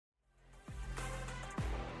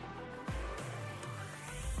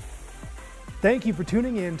Thank you for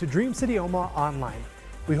tuning in to Dream City Omaha Online.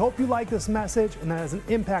 We hope you like this message and that has an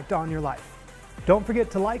impact on your life. Don't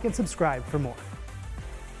forget to like and subscribe for more.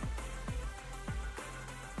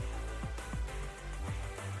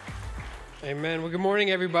 Amen. Well, good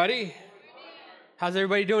morning, everybody. How's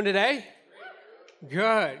everybody doing today?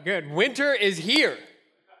 Good. Winter is here.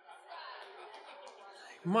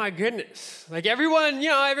 My goodness. Like everyone's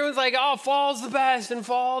like, oh, fall's the best and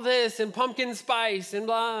fall this and pumpkin spice and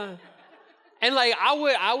blah. And like,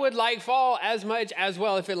 I would like fall as much as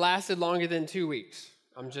well if it lasted longer than 2 weeks.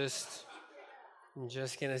 I'm just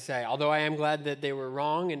going to say, although I am glad that they were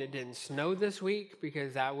wrong and it didn't snow this week,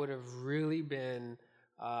 because that would have really been,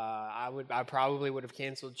 I probably would have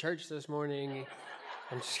canceled church this morning.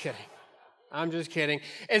 I'm just kidding.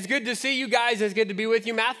 It's good to see you guys. It's good to be with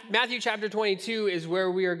you. Matthew chapter 22 is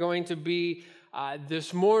where we are going to be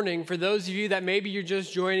this morning. For those of you that maybe you're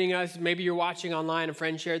just joining us, maybe you're watching online, a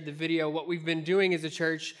friend shared the video. What we've been doing as a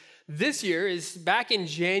church this year is back in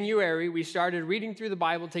January, we started reading through the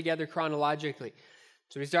Bible together chronologically.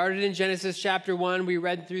 So we started in Genesis chapter 1. We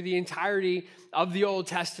read through the entirety of the Old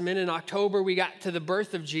Testament. In October, we got to the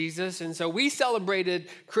birth of Jesus. And so we celebrated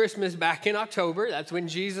Christmas back in October. That's when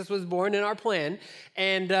Jesus was born in our plan.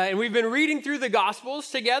 And we've been reading through the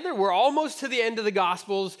Gospels together. We're almost to the end of the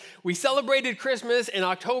Gospels. We celebrated Christmas in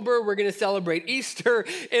October. We're going to celebrate Easter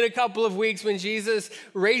in a couple of weeks when Jesus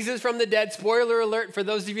raises from the dead. Spoiler alert for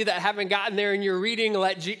those of you that haven't gotten there and you're reading,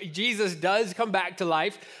 Jesus does come back to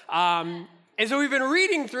life. And so we've been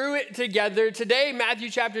reading through it together. Today,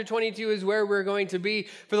 Matthew chapter 22 is where we're going to be.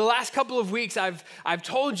 For the last couple of weeks, I've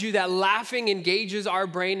told you that laughing engages our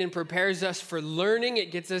brain and prepares us for learning.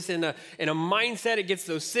 It gets us in a mindset. It gets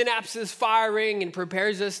those synapses firing and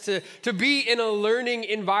prepares us to be in a learning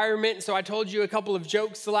environment. So I told you a couple of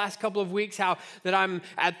jokes the last couple of weeks, how that I'm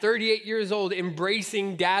at 38 years old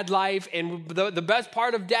embracing dad life. And the best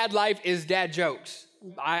part of dad life is dad jokes.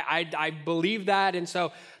 I believe that. And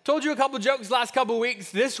so told you a couple jokes last couple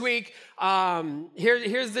weeks. This week,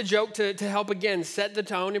 here's the joke to help, again, set the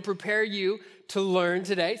tone and prepare you to learn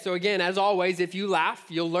today. So again, as always, if you laugh,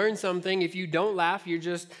 you'll learn something. If you don't laugh, you're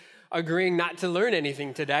just agreeing not to learn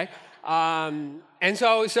anything today. And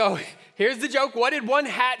so here's the joke. What did one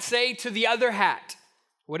hat say to the other hat?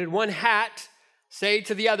 What did one hat say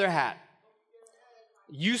to the other hat?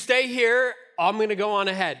 You stay here. I'm going to go on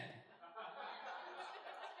ahead.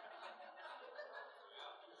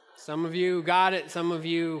 Some of you got it. Some of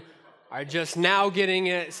you are just now getting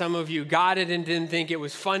it. Some of you got it and didn't think it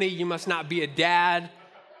was funny. You must not be a dad.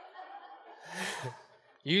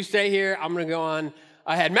 You stay here. I'm going to go on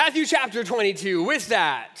ahead. Matthew chapter 22. With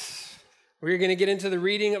that, we're going to get into the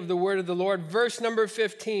reading of the word of the Lord. Verse number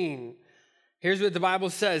 15. Here's what the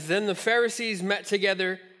Bible says. Then the Pharisees met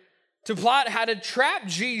together to plot how to trap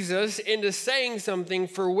Jesus into saying something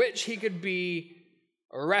for which he could be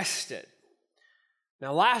arrested.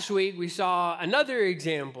 Now, last week, we saw another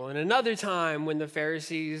example and another time when the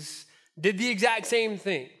Pharisees did the exact same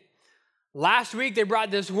thing. Last week, they brought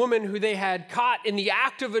this woman who they had caught in the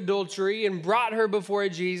act of adultery and brought her before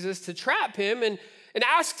Jesus to trap him and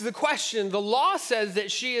ask the question, the law says that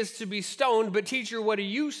she is to be stoned, but teacher, what do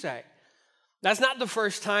you say? That's not the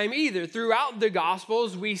first time either. Throughout the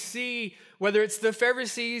Gospels, we see whether it's the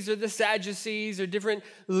Pharisees or the Sadducees or different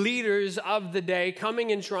leaders of the day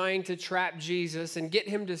coming and trying to trap Jesus and get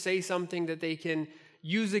him to say something that they can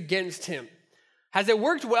use against him. Has it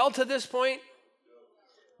worked well to this point?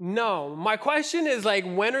 No. My question is,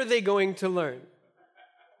 when are they going to learn?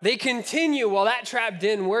 They continue, well, that trap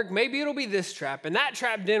didn't work. Maybe it'll be this trap. And that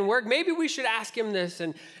trap didn't work. Maybe we should ask him this.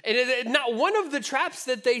 And not one of the traps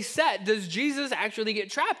that they set does Jesus actually get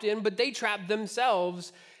trapped in, but they trap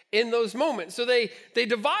themselves in those moments. So they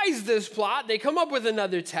devise this plot. They come up with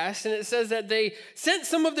another test. And it says that they sent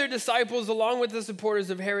some of their disciples along with the supporters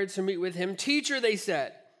of Herod to meet with him. Teacher, they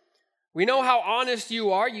said, we know how honest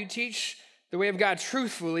you are. You teach the way of God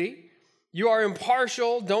truthfully. You are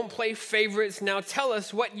impartial, don't play favorites. Now tell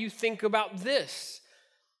us what you think about this.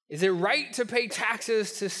 Is it right to pay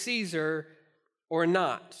taxes to Caesar or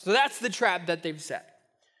not? So that's the trap that they've set.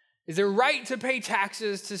 Is it right to pay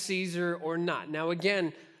taxes to Caesar or not? Now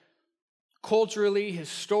again, culturally,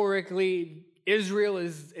 historically, Israel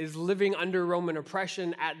is living under Roman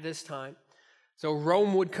oppression at this time. So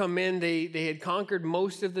Rome would come in. They had conquered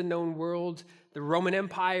most of the known world. The Roman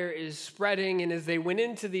Empire is spreading, and as they went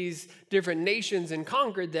into these different nations and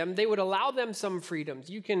conquered them, they would allow them some freedoms.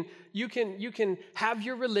 You can have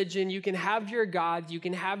your religion, you can have your gods, you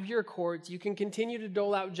can have your courts, you can continue to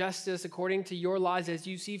dole out justice according to your laws as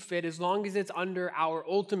you see fit, as long as it's under our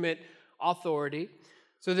ultimate authority.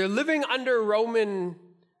 So they're living under Roman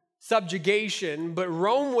subjugation, but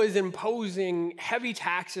Rome was imposing heavy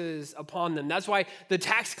taxes upon them. That's why the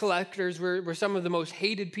tax collectors were some of the most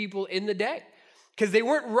hated people in the day, because they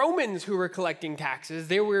weren't Romans who were collecting taxes.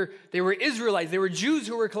 They were Israelites. They were Jews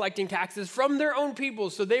who were collecting taxes from their own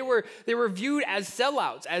people. So they were viewed as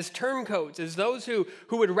sellouts, as turncoats, as those who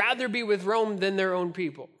would rather be with Rome than their own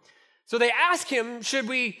people. So they ask him, should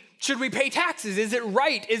we pay taxes? Is it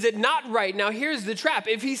right? Is it not right? Now here's the trap.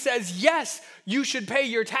 If he says, yes, you should pay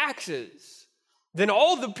your taxes, then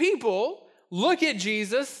all the people look at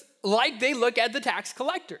Jesus like they look at the tax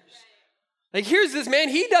collectors. Like, here's this man,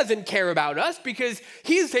 he doesn't care about us because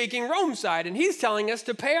he's taking Rome's side and he's telling us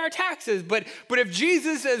to pay our taxes. But if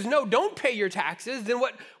Jesus says, no, don't pay your taxes, then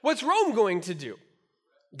what's Rome going to do?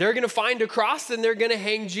 They're going to find a cross and they're going to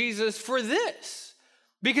hang Jesus for this.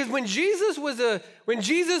 Because when Jesus was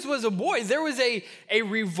a boy, there was a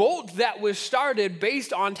revolt that was started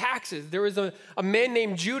based on taxes. There was a man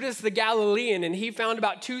named Judas the Galilean, and he found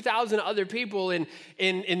about 2,000 other people, and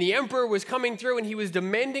the emperor was coming through, and he was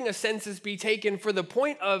demanding a census be taken for the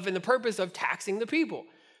point of and the purpose of taxing the people.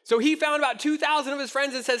 So he found about 2,000 of his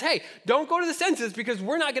friends and says, hey, don't go to the census because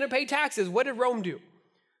we're not going to pay taxes. What did Rome do?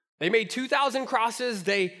 They made 2,000 crosses.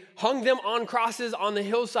 They hung them on crosses on the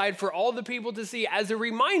hillside for all the people to see as a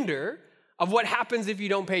reminder of what happens if you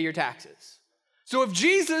don't pay your taxes. So if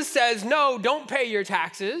Jesus says, no, don't pay your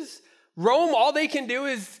taxes, Rome, all they can do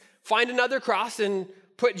is find another cross and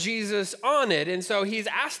put Jesus on it. And so he's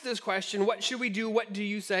asked this question, what should we do? What do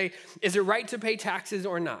you say? Is it right to pay taxes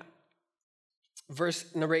or not? Verse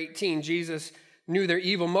number 18, Jesus knew their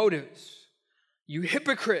evil motives. You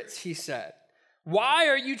hypocrites, he said. Why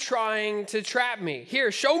are you trying to trap me?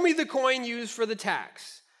 Here, show me the coin used for the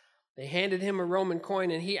tax. They handed him a Roman coin,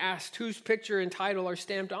 and he asked whose picture and title are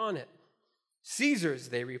stamped on it. Caesar's,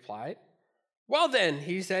 they replied. Well then,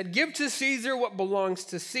 he said, give to Caesar what belongs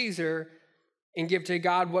to Caesar, and give to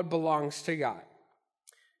God what belongs to God.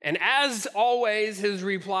 And as always, his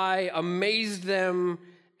reply amazed them,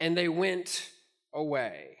 and they went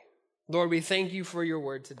away. Lord, we thank you for your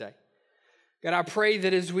word today. God, I pray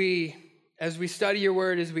that as we study your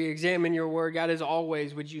word, as we examine your word, God, as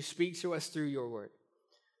always, would you speak to us through your word?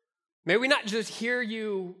 May we not just hear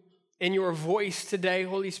you in your voice today,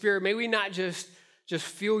 Holy Spirit. May we not just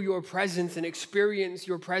feel your presence and experience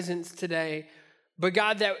your presence today, but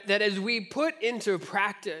God, that as we put into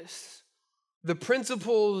practice the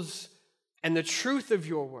principles and the truth of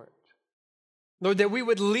your word, Lord, that we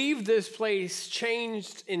would leave this place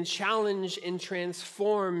changed and challenged and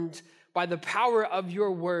transformed by the power of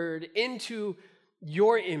your word into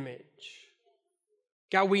your image.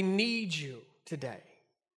 God, we need you today.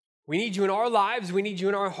 We need you in our lives. We need you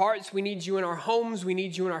in our hearts. We need you in our homes. We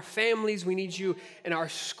need you in our families. We need you in our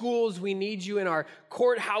schools. We need you in our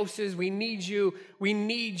courthouses. We need you. We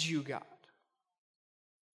need you, God.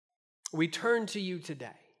 We turn to you today,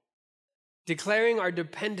 declaring our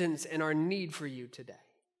dependence and our need for you today,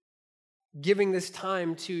 giving this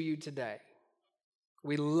time to you today.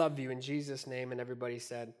 We love you in Jesus' name. And everybody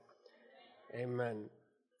said, amen.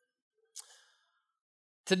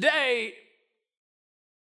 Today,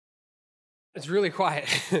 it's really quiet.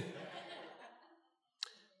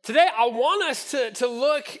 Today, I want us to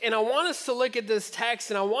look, and I want us to look at this text,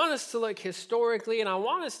 and I want us to look historically, and I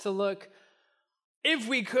want us to look, if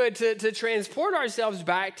we could, to transport ourselves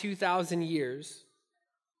back 2,000 years.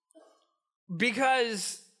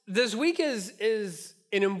 Because this week is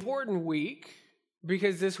an important week.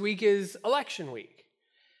 Because this week is election week.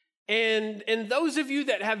 And those of you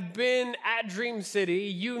that have been at Dream City,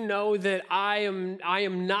 you know that I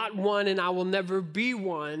am not one, and I will never be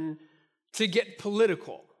one to get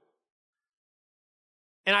political.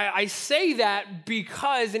 And I say that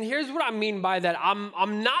because, and here's what I mean by that,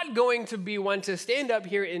 I'm not going to be one to stand up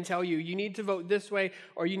here and tell you, you need to vote this way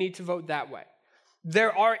or you need to vote that way.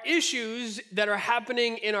 There are issues that are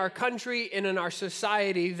happening in our country and in our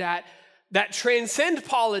society that transcend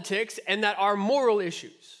politics and that are moral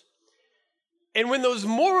issues. And when those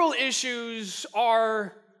moral issues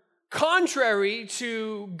are contrary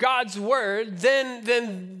to God's word,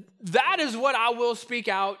 then that is what I will speak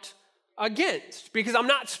out against. Because I'm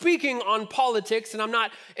not speaking on politics, and I'm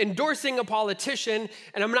not endorsing a politician,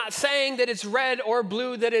 and I'm not saying that it's red or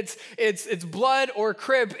blue, that it's blood or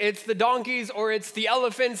crip, it's the donkeys or it's the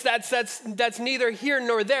elephants. That's neither here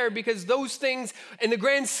nor there, because those things in the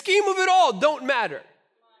grand scheme of it all don't matter.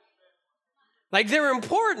 Like, they're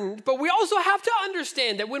important, but we also have to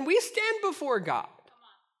understand that when we stand before God,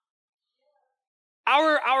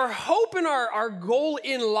 our hope and our goal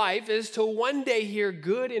in life is to one day hear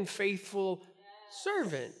good and faithful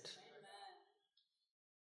servant.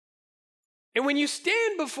 And when you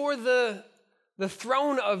stand before the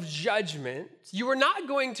throne of judgment, you are not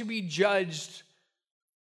going to be judged.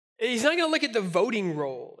 He's not going to look at the voting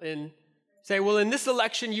roll and say, well, in this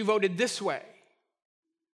election, you voted this way.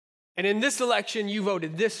 And in this election, you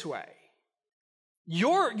voted this way.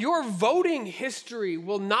 Your voting history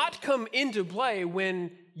will not come into play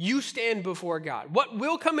when you stand before God. What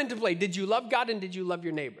will come into play? Did you love God and did you love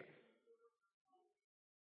your neighbor?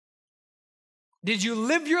 Did you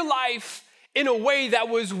live your life in a way that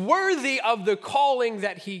was worthy of the calling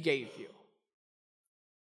that he gave you?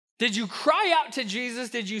 Did you cry out to Jesus?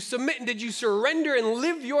 Did you submit and did you surrender and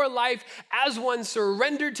live your life as one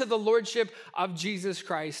surrendered to the lordship of Jesus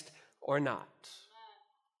Christ or not?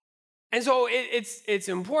 And so it's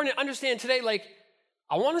important to understand today, like,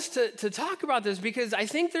 I want us to talk about this because I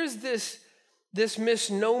think there's this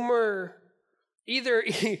misnomer,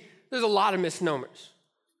 there's a lot of misnomers,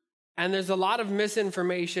 and there's a lot of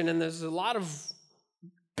misinformation, and there's a lot of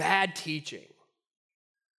bad teaching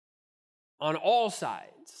on all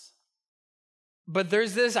sides. But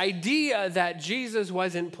there's this idea that Jesus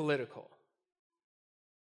wasn't political.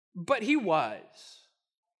 But he was.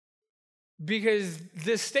 Because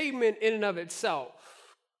this statement in and of itself,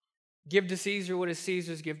 give to Caesar what is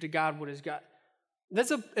Caesar's, give to God what is God, that's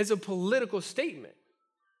a political statement.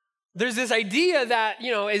 There's this idea that,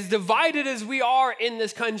 as divided as we are in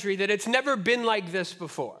this country, that it's never been like this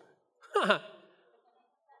before.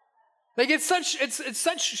 Like it's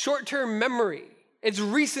such short-term memory. It's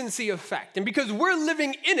recency effect. And because we're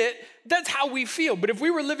living in it, that's how we feel. But if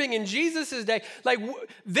we were living in Jesus' day, like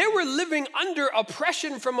they were living under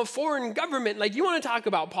oppression from a foreign government. Like you want to talk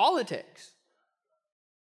about politics.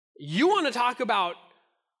 You want to talk about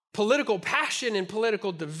political passion and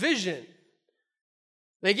political division.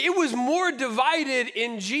 Like it was more divided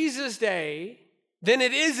in Jesus' day than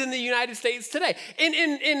it is in the United States today.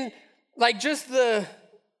 In like just the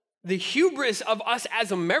hubris of us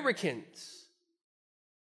as Americans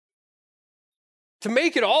to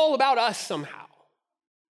make it all about us somehow.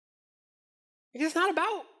 It's not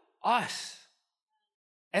about us.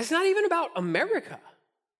 It's not even about America.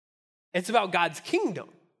 It's about God's kingdom.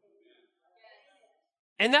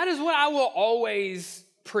 And that is what I will always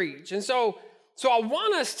preach. And so I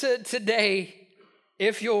want us to today,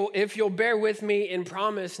 if you'll bear with me and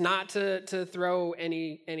promise not to throw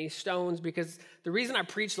any stones, because the reason I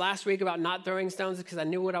preached last week about not throwing stones is because I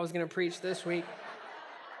knew what I was going to preach this week.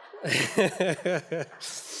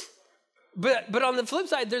 But on the flip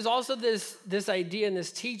side, there's also this idea and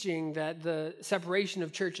this teaching that the separation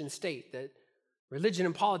of church and state, that religion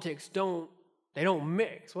and politics don't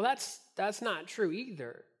mix. Well, that's not true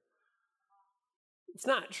either. It's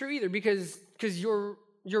not true either because your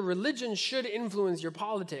religion should influence your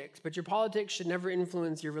politics, but your politics should never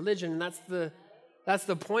influence your religion, and that's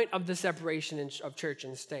the point of the separation of church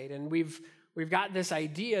and state. And we've got this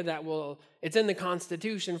idea that, well, it's in the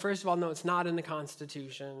Constitution. First of all, no, it's not in the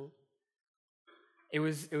Constitution. It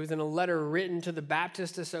was in a letter written to the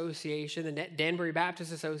Baptist Association, the Danbury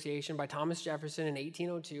Baptist Association by Thomas Jefferson in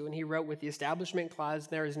 1802, and he wrote, with the Establishment Clause,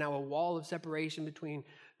 there is now a wall of separation between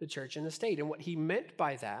the church and the state. And what he meant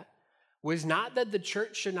by that was not that the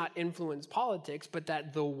church should not influence politics, but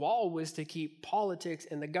that the wall was to keep politics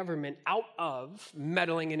and the government out of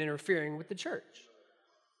meddling and interfering with the church.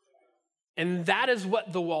 And that is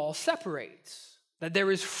what the wall separates, that there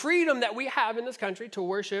is freedom that we have in this country to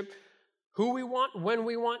worship who we want, when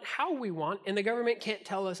we want, how we want, and the government can't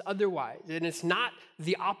tell us otherwise. And it's not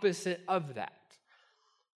the opposite of that.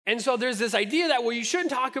 And so there's this idea that, well, you shouldn't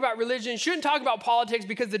talk about religion, shouldn't talk about politics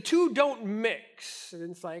because the two don't mix. And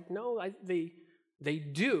it's like, no, they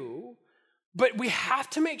do, but we have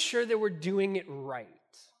to make sure that we're doing it right.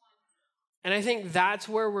 And I think that's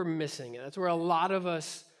where we're missing it. That's where a lot of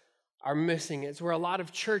us are missing it. It's where a lot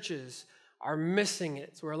of churches are missing it.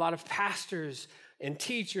 It's where a lot of pastors and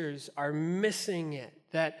teachers are missing it,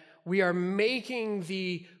 that we are making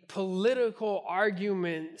the political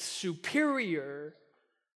argument superior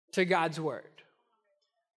to God's word.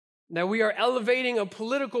 That we are elevating a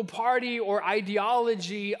political party or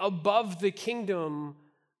ideology above the kingdom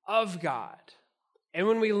of God. And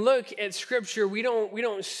when we look at Scripture, we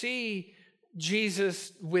don't see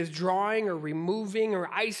Jesus withdrawing or removing or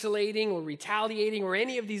isolating or retaliating or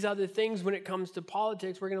any of these other things when it comes to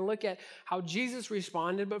politics. We're going to look at how Jesus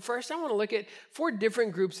responded. But first, I want to look at 4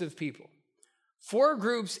 different groups of people. 4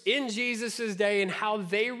 groups in Jesus' day and how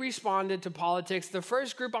they responded to politics. The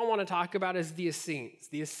first group I want to talk about is the Essenes.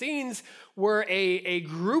 The Essenes were a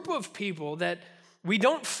group of people that We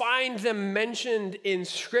don't find them mentioned in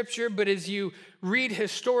Scripture, but as you read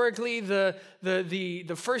historically, the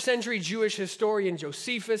first century Jewish historian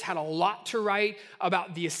Josephus had a lot to write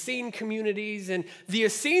about the Essene communities. And the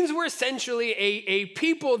Essenes were essentially a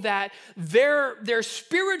people that their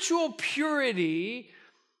spiritual purity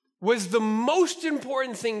was the most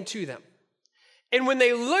important thing to them. And when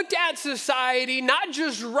they looked at society, not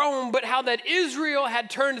just Rome, but how that Israel had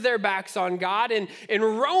turned their backs on God, and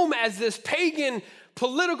Rome as this pagan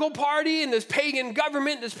political party and this pagan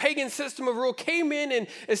government, this pagan system of rule came in and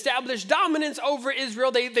established dominance over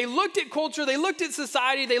Israel. They looked at culture, they looked at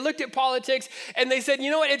society, they looked at politics, and they said, you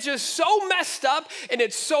know what, it's just so messed up and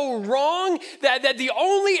it's so wrong that the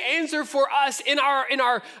only answer for us in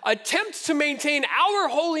our attempts to maintain our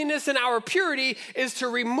holiness and our purity is to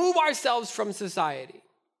remove ourselves from society.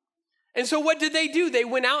 And so what did they do? They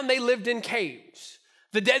went out and they lived in caves.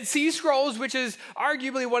 The Dead Sea Scrolls, which is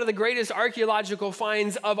arguably one of the greatest archaeological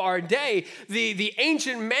finds of our day, the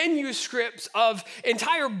ancient manuscripts of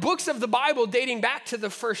entire books of the Bible dating back to the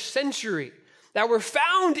first century that were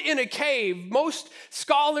found in a cave. Most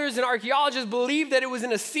scholars and archaeologists believe that it was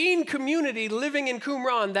an Essene community living in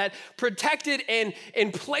Qumran that protected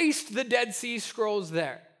and placed the Dead Sea Scrolls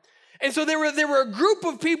there. And so there were a group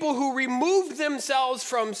of people who removed themselves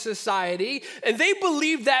from society, and they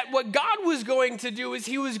believed that what God was going to do is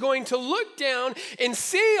he was going to look down and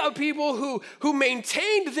see a people who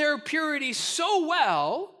maintained their purity so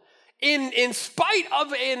well in spite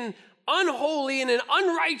of an unholy and an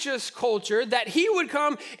unrighteous culture that he would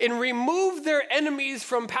come and remove their enemies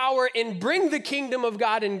from power and bring the kingdom of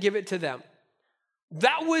God and give it to them.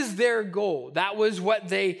 That was their goal. That was what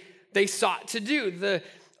they sought to do. The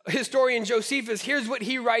historian Josephus, here's what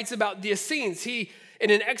he writes about the Essenes. He, in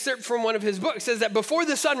an excerpt from one of his books, says that before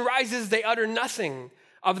the sun rises, they utter nothing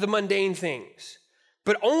of the mundane things,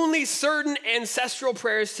 but only certain ancestral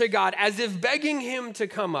prayers to God, as if begging him to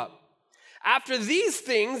come up. After these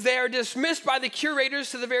things, they are dismissed by the curators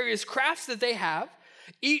to the various crafts that they have,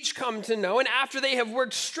 each come to know, and after they have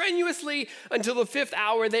worked strenuously until the 5th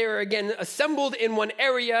hour, they are again assembled in one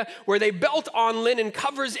area where they belt on linen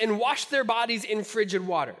covers and wash their bodies in frigid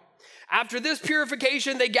water. After this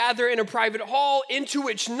purification, they gather in a private hall into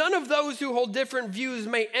which none of those who hold different views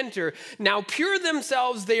may enter. Now pure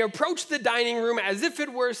themselves, they approach the dining room as if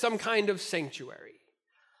it were some kind of sanctuary.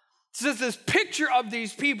 So there's this picture of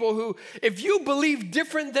these people who, if you believe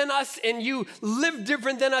different than us and you live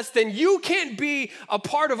different than us, then you can't be a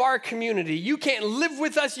part of our community. You can't live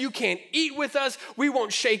with us. You can't eat with us. We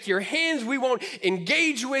won't shake your hands. We won't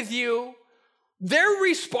engage with you. Their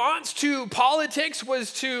response to politics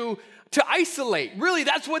was to isolate. Really,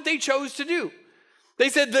 that's what they chose to do. They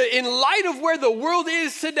said that in light of where the world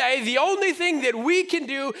is today, the only thing that we can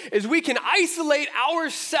do is we can isolate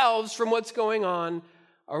ourselves from what's going on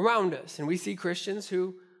around us. And we see Christians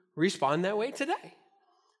who respond that way today,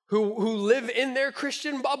 who live in their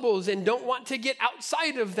Christian bubbles and don't want to get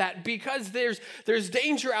outside of that because there's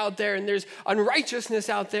danger out there and there's unrighteousness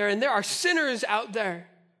out there and there are sinners out there.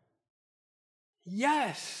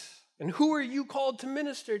 Yes. And who are you called to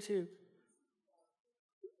minister to?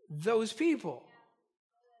 Those people.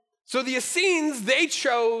 So the Essenes, they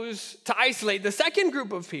chose to isolate. The second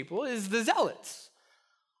group of people is the Zealots.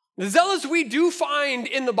 The Zealots we do find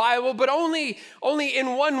in the Bible, but only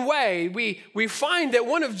in one way. We find that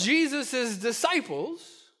one of Jesus' disciples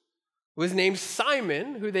was named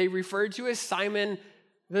Simon, who they referred to as Simon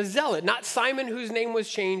the Zealot. Not Simon whose name was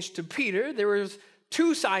changed to Peter. There was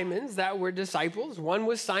 2 Simons that were disciples. One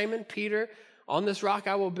was Simon Peter. On this rock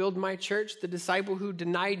I will build my church. The disciple who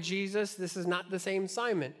denied Jesus, this is not the same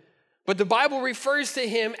Simon. But the Bible refers to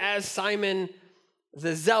him as Simon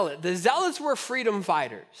the Zealot. The Zealots were freedom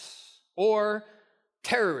fighters or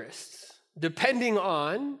terrorists, depending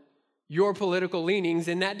on your political leanings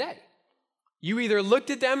in that day. You either looked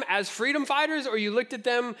at them as freedom fighters or you looked at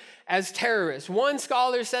them as terrorists. One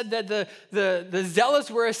scholar said that the Zealots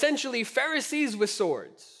were essentially Pharisees with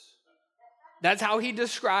swords. That's how he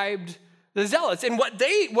described the Zealots. And what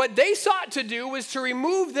they sought to do was to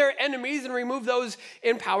remove their enemies and remove those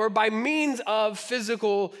in power by means of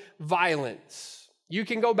physical violence. You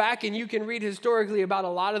can go back and you can read historically about a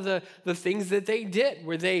lot of the things that they did,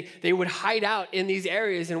 where they would hide out in these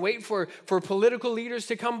areas and wait for political leaders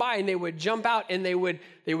to come by, and they would jump out and they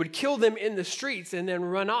would kill them in the streets and then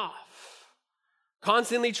run off.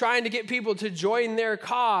 Constantly trying to get people to join their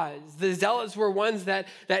cause. The Zealots were ones that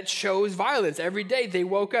chose violence. Every day they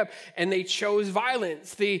woke up and they chose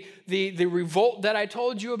violence. The revolt that I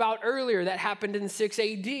told you about earlier that happened in 6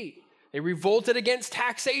 AD. They revolted against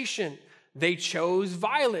taxation. They chose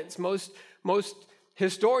violence. Most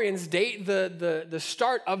historians date the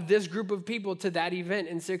start of this group of people to that event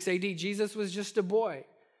in 6 AD. Jesus was just a boy.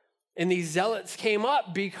 And these zealots came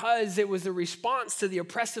up because it was a response to the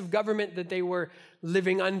oppressive government that they were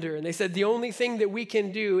living under. And they said, the only thing that we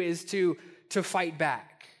can do is to fight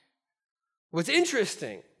back. What's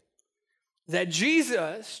interesting, that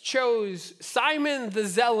Jesus chose Simon the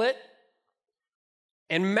zealot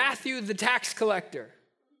and Matthew the tax collector.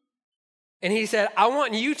 And he said, I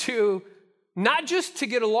want you two not just to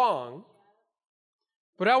get along,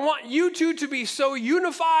 but I want you two to be so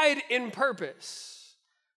unified in purpose.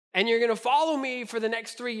 And you're going to follow me for the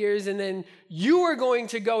next 3 years, and then you are going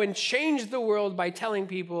to go and change the world by telling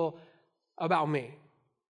people about me.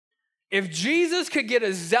 If Jesus could get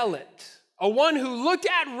a zealot, a one who looked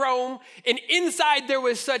at Rome, and inside there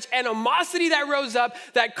was such animosity that rose up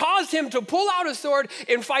that caused him to pull out a sword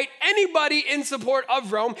and fight anybody in support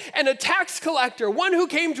of Rome, and a tax collector, one who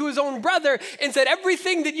came to his own brother and said,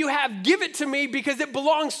 everything that you have, give it to me because it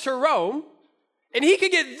belongs to Rome. And he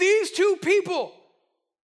could get these two people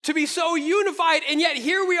to be so unified, and yet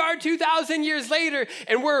here we are 2,000 years later,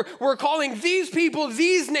 and we're calling these people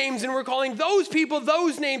these names, and we're calling those people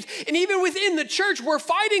those names. And even within the church, we're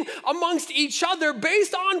fighting amongst each other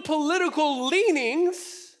based on political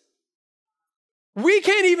leanings. We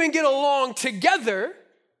can't even get along together.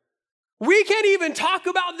 We can't even talk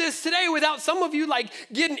about this today without some of you like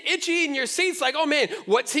getting itchy in your seats, like, oh man,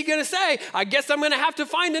 what's he gonna say? I guess I'm gonna have to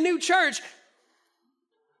find a new church.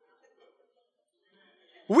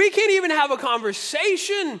 We can't even have a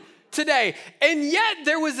conversation today. And yet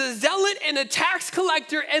there was a zealot and a tax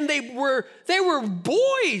collector, and they were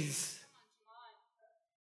boys.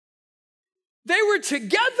 They were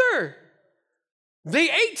together. They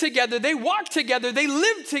ate together. They walked together. They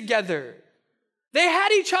lived together. They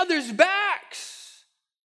had each other's backs.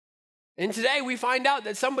 And today we find out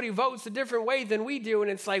that somebody votes a different way than we do, and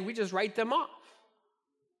it's like we just write them off.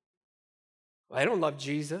 Well, I don't love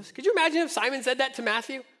Jesus. Could you imagine if Simon said that to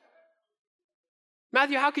Matthew?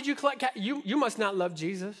 Matthew, how could you collect? You must not love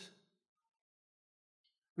Jesus.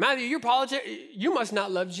 Matthew, you're politics. You must not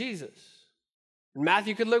love Jesus. And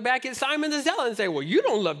Matthew could look back at Simon the Zealot and say, well, you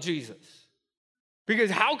don't love Jesus. Because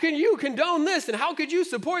how can you condone this? And how could you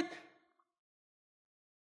support?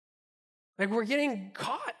 Like, we're getting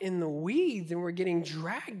caught in the weeds and we're getting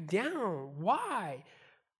dragged down. Why?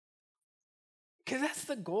 Because that's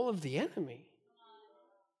the goal of the enemy,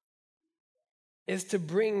 is to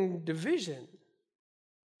bring division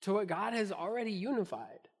to what God has already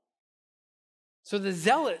unified. So the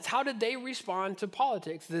zealots, how did they respond to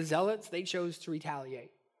politics? The zealots, they chose to retaliate.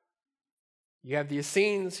 You have the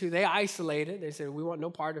Essenes, who they isolated. They said, we want no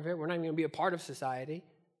part of it. We're not even going to be a part of society.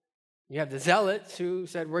 You have the zealots who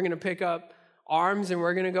said, we're going to pick up arms and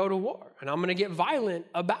we're going to go to war. And I'm going to get violent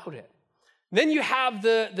about it. Then you have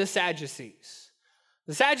the Sadducees.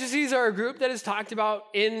 The Sadducees are a group that is talked about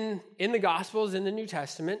in the Gospels, in the New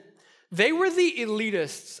Testament. They were the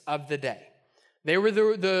elitists of the day. They were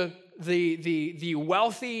the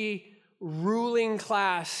wealthy ruling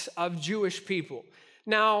class of Jewish people.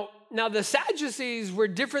 Now the Sadducees were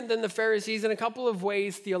different than the Pharisees in a couple of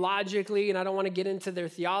ways theologically, and I don't want to get into their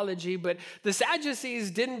theology, but the Sadducees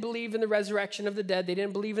didn't believe in the resurrection of the dead. They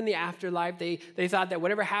didn't believe in the afterlife. They thought that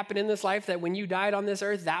whatever happened in this life, that when you died on this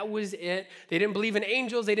earth, that was it. They didn't believe in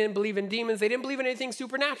angels. They didn't believe in demons. They didn't believe in anything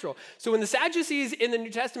supernatural. So when the Sadducees in the New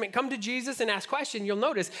Testament come to Jesus and ask questions, you'll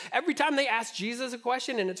notice every time they ask Jesus a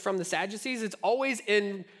question and it's from the Sadducees, it's always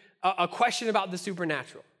in a question about the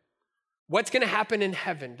supernatural. What's going to happen in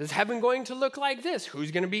heaven? Is heaven going to look like this?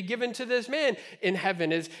 Who's going to be given to this man in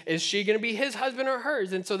heaven? Is she going to be his husband or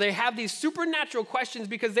hers? And so they have these supernatural questions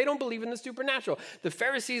because they don't believe in the supernatural. The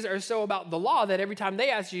Pharisees are so about the law that every time they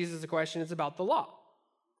ask Jesus a question, it's about the law.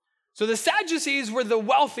 So the Sadducees were the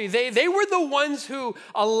wealthy. They were the ones who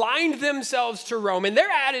aligned themselves to Rome. And their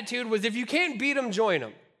attitude was, if you can't beat them, join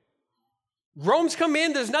them. Rome's come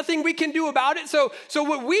in, there's nothing we can do about it. So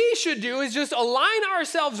what we should do is just align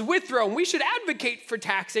ourselves with Rome. We should advocate for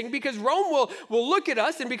taxing because Rome will look at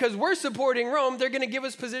us, and because we're supporting Rome, they're going to give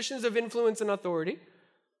us positions of influence and authority.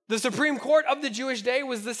 The Supreme Court of the Jewish day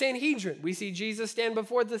was the Sanhedrin. We see Jesus stand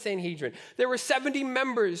before the Sanhedrin. There were 70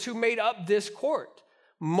 members who made up this court.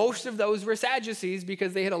 Most of those were Sadducees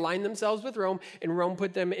because they had aligned themselves with Rome, and Rome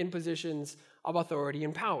put them in positions of authority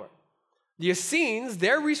and power. The Essenes,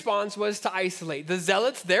 their response was to isolate. The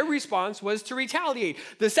Zealots, their response was to retaliate.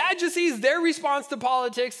 The Sadducees, their response to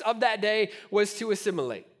politics of that day was to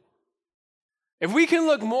assimilate. If we can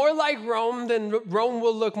look more like Rome, then Rome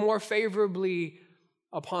will look more favorably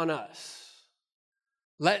upon us.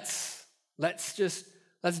 Let's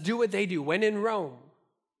do what they do. When in Rome,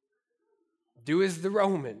 Do as the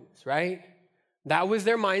Romans, right? That was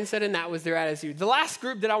their mindset and that was their attitude. The last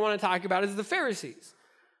group that I want to talk about is the Pharisees.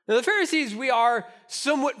 Now, the Pharisees we are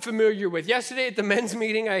somewhat familiar with. Yesterday at the men's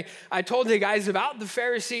meeting, I told the guys about the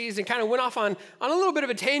Pharisees and kind of went off on a little bit of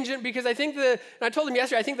a tangent because I told them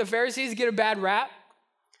yesterday, I think the Pharisees get a bad rap.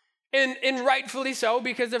 And rightfully so,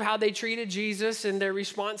 because of how they treated Jesus and their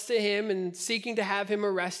response to him and seeking to have him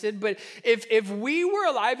arrested. But if we were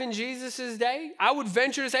alive in Jesus' day, I would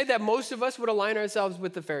venture to say that most of us would align ourselves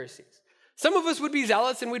with the Pharisees. Some of us would be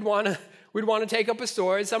zealots and we'd want to take up a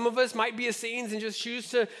sword. Some of us might be Essenes and just choose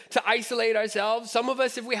to isolate ourselves. Some of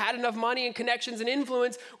us, if we had enough money and connections and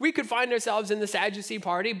influence, we could find ourselves in the Sadducee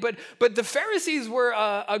party. But the Pharisees were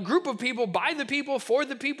a group of people, by the people, for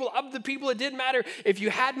the people, of the people. It didn't matter if you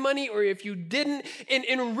had money or if you didn't.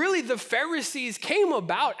 And really the Pharisees came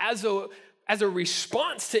about as a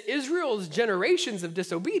response to Israel's generations of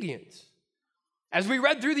disobedience. As we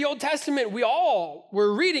read through the Old Testament, we all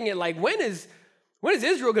were reading it like, when is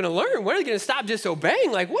Israel going to learn? When are they going to stop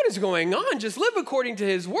disobeying? Like, what is going on? Just live according to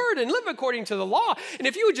his word and live according to the law. And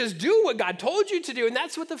if you would just do what God told you to do, and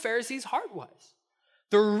that's what the Pharisees' heart was.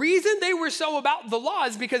 The reason they were so about the law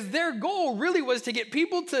is because their goal really was to get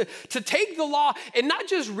people to take the law and not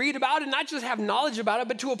just read about it, not just have knowledge about it,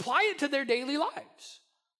 but to apply it to their daily lives.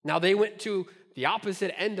 Now, they went to the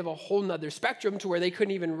opposite end of a whole nother spectrum to where they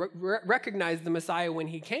couldn't even recognize the Messiah when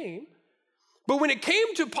he came. But when it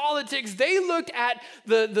came to politics, they looked at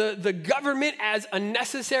the government as a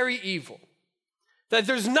necessary evil. That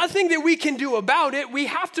there's nothing that we can do about it. We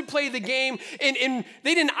have to play the game. And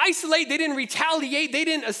they didn't isolate, they didn't retaliate, they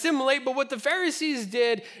didn't assimilate. But what the Pharisees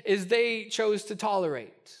did is they chose to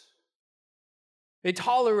tolerate. They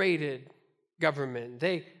tolerated government.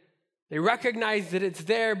 They recognized that it's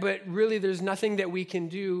there, but really there's nothing that we can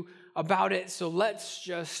do about it. So let's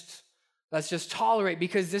just tolerate,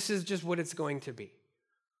 because this is just what it's going to be.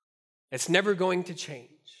 It's never going to change.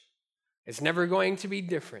 It's never going to be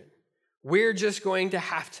different. We're just going to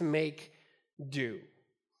have to make do.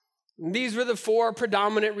 And these were the four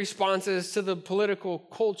predominant responses to the political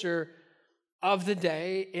culture of the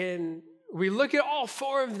day. And we look at all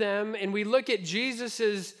four of them, and we look at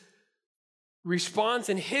Jesus's response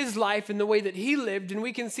in his life and the way that he lived, and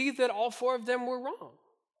we can see that all four of them were wrong.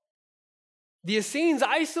 The Essenes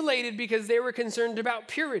isolated because they were concerned about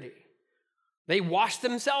purity. They washed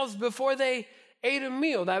themselves before they ate a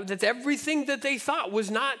meal. That's everything that they thought was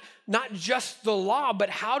not just the law, but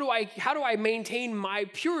how do I maintain my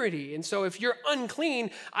purity? And so if you're unclean,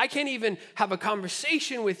 I can't even have a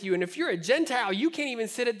conversation with you. And if you're a Gentile, you can't even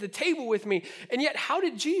sit at the table with me. And yet, how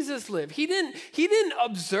did Jesus live? He didn't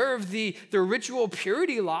observe the ritual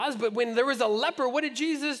purity laws, but when there was a leper, what did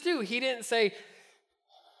Jesus do? He didn't say,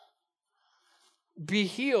 be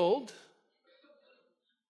healed.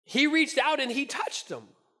 He reached out and he touched them.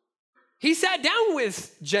 He sat down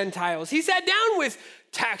with Gentiles. He sat down with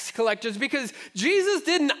tax collectors, because Jesus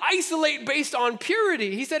didn't isolate based on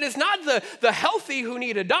purity. He said, it's not the healthy who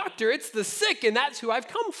need a doctor, it's the sick, and that's who I've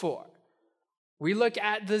come for. We look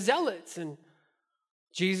at the zealots, and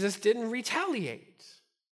Jesus didn't retaliate.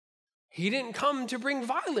 He didn't come to bring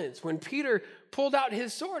violence. When Peter pulled out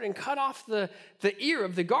his sword and cut off the ear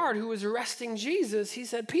of the guard who was arresting Jesus, he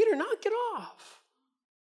said, Peter, knock it off.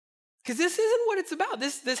 Because this isn't what it's about.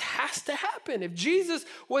 This has to happen. If Jesus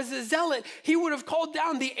was a zealot, he would have called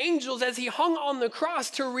down the angels as he hung on the cross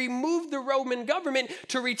to remove the Roman government,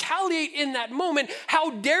 to retaliate in that moment. How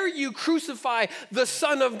dare you crucify the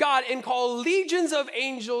Son of God and call legions of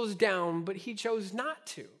angels down? But he chose not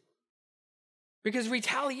to. Because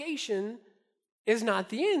retaliation is not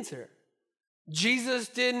the answer. Jesus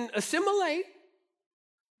didn't assimilate,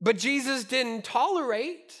 but Jesus didn't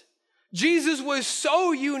tolerate. Jesus was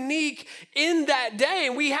so unique in that day,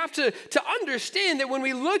 and we have to understand that when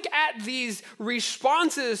we look at these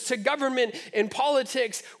responses to government and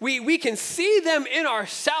politics, we can see them in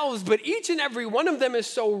ourselves, but each and every one of them is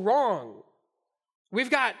so wrong. We've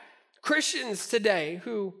got Christians today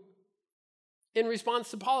who, in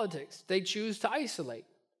response to politics, they choose to isolate.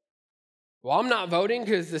 Well, I'm not voting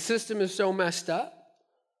because the system is so messed up.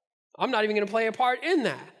 I'm not even going to play a part in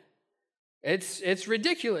that. It's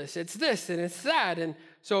ridiculous. It's this and it's that. And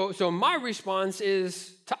so my response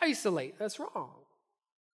is to isolate. That's wrong.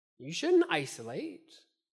 You shouldn't isolate.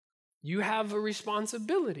 You have a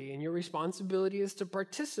responsibility, and your responsibility is to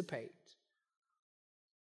participate.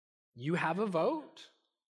 You have a vote.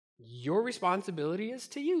 Your responsibility is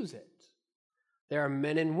to use it. There are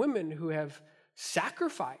men and women who have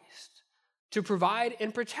sacrificed to provide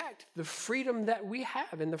and protect the freedom that we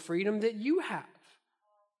have and the freedom that you have.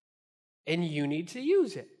 And you need to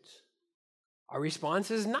use it. Our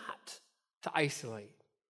response is not to isolate.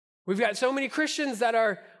 We've got so many Christians that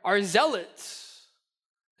are zealots,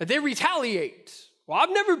 that they retaliate. Well,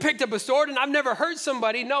 I've never picked up a sword and I've never hurt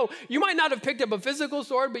somebody. No, you might not have picked up a physical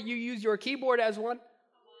sword, but you use your keyboard as one.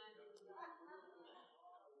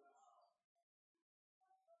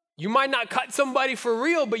 You might not cut somebody for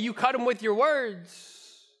real, but you cut them with your words.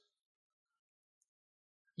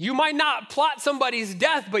 You might not plot somebody's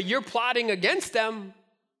death, but you're plotting against them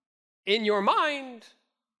in your mind.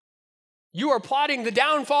 You are plotting the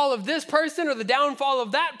downfall of this person or the downfall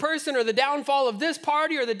of that person or the downfall of this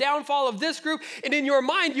party or the downfall of this group. And in your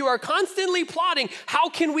mind, you are constantly plotting, how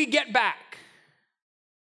can we get back?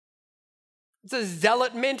 It's a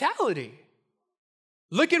zealot mentality.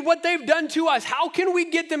 Look at what they've done to us. How can we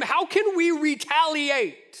get them? How can we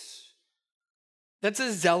retaliate? That's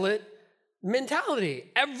a zealot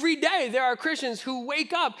mentality. Every day there are Christians who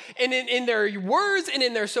wake up and in their words and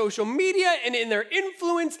in their social media and in their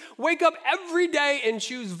influence, wake up every day and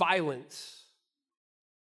choose violence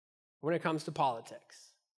when it comes to politics.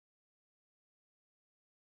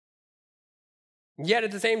 Yet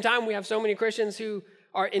at the same time, we have so many Christians who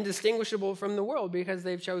are indistinguishable from the world because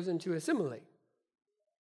they've chosen to assimilate.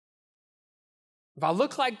 If I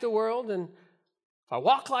look like the world and if I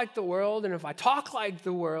walk like the world and if I talk like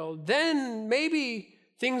the world, then maybe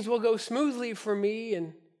things will go smoothly for me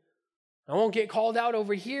and I won't get called out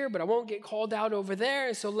over here, but I won't get called out over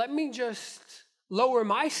there. So let me just lower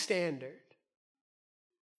my standard.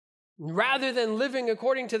 Rather than living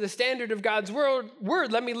according to the standard of God's word,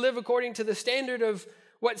 let me live according to the standard of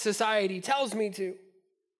what society tells me to.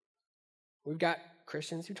 We've got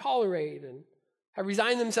Christians who tolerate and have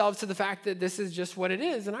resigned themselves to the fact that this is just what it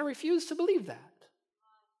is, and I refuse to believe that.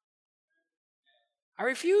 I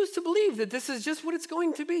refuse to believe that this is just what it's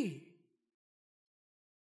going to be.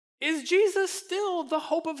 Is Jesus still the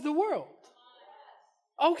hope of the world?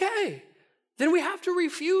 Okay, then we have to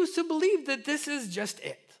refuse to believe that this is just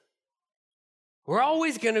it. We're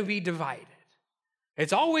always going to be divided.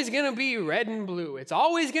 It's always going to be red and blue. It's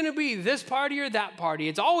always going to be this party or that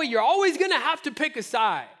party. You're always going to have to pick a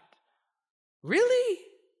side. Really?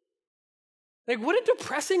 Like, what a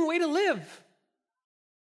depressing way to live.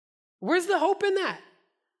 Where's the hope in that?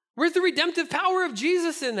 Where's the redemptive power of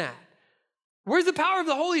Jesus in that? Where's the power of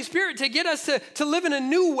the Holy Spirit to get us to live in a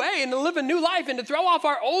new way and to live a new life and to throw off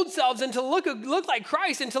our old selves and to look like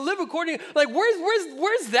Christ and to live according, like,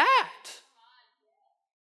 where's that?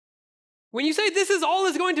 When you say this is all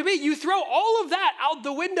it's going to be, you throw all of that out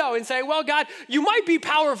the window and say, well, God, you might be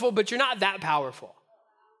powerful, but you're not that powerful.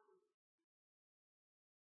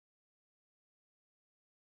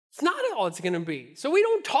 It's not all it's going to be. So we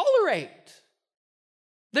don't tolerate.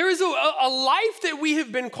 There is a life that we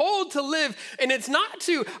have been called to live, and it's not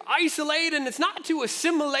to isolate, and it's not to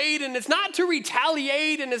assimilate, and it's not to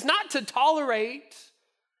retaliate, and it's not to tolerate.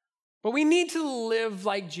 But we need to live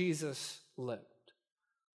like Jesus lived.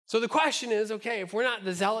 So the question is, okay, if we're not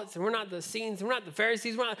the zealots, and we're not the Essenes, and we're not the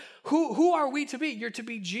Pharisees, who are we to be? You're to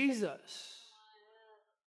be Jesus.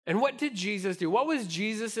 And what did Jesus do? What was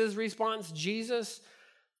Jesus' response? Jesus,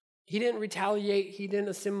 he didn't retaliate, he didn't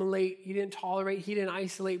assimilate, he didn't tolerate, he didn't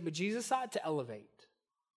isolate, but Jesus sought to elevate.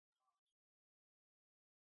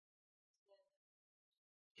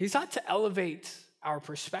 He sought to elevate our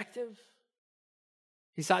perspective.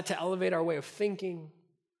 He sought to elevate our way of thinking.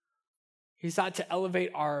 He sought to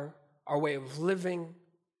elevate our way of living.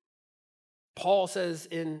 Paul says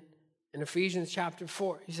in Ephesians chapter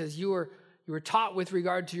 4, he says, you were taught with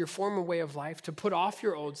regard to your former way of life to put off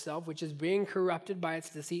your old self, which is being corrupted by its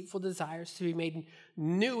deceitful desires, to be made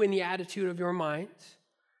new in the attitude of your minds,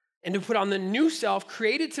 and to put on the new self,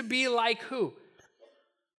 created to be like who?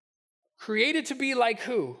 Created to be like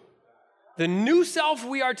who? The new self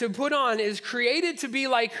we are to put on is created to be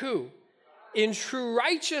like who? In true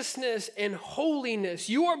righteousness and holiness.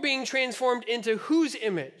 You are being transformed into whose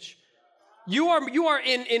image? You are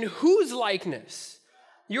in whose likeness?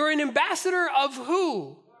 You're an ambassador of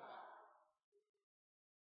who?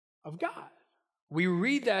 Of God. We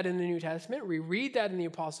read that in the New Testament. We read that in the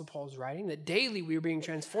Apostle Paul's writing, that daily we are being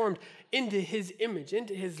transformed into his image,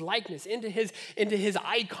 into his likeness, into his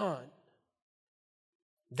icon.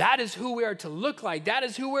 That is who we are to look like. That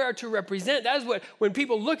is who we are to represent. That is what, when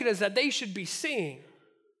people look at us, that they should be seeing.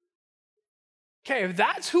 Okay, if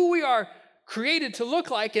that's who we are created to look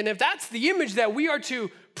like, and if that's the image that we are to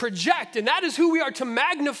project, and that is who we are to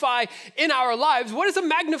magnify in our lives, what does a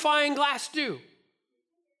magnifying glass do?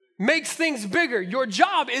 Makes things bigger. Your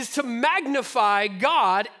job is to magnify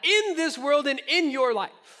God in this world and in your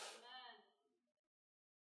life.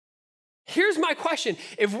 Here's my question.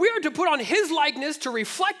 If we are to put on his likeness, to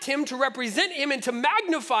reflect him, to represent him, and to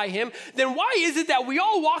magnify him, then why is it that we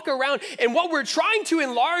all walk around and what we're trying to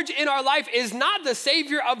enlarge in our life is not the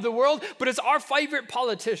Savior of the world, but it's our favorite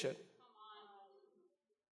politician?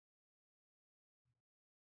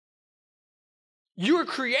 You were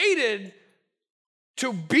created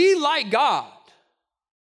to be like God,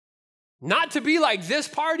 not to be like this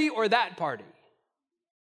party or that party.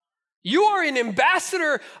 You are an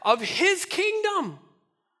ambassador of his kingdom,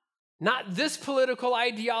 not this political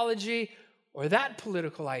ideology or that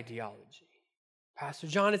political ideology. Pastor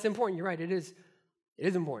John, it's important. You're right, it is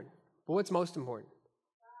important. But what's most important?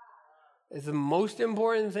 Is the most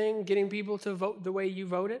important thing getting people to vote the way you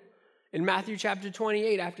voted? In Matthew chapter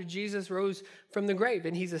 28, after Jesus rose from the grave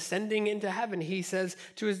and he's ascending into heaven, he says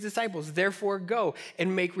to his disciples, therefore go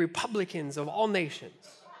and make Republicans of all nations.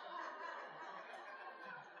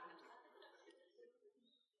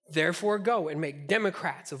 Therefore go and make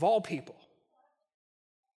Democrats of all people.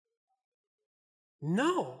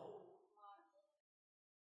 No.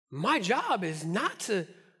 My job is not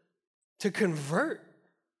to convert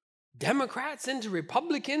Democrats into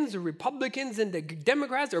Republicans or Republicans into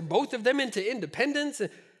Democrats or both of them into independents.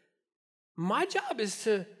 My job is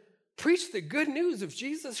to preach the good news of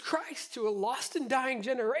Jesus Christ to a lost and dying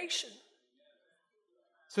generation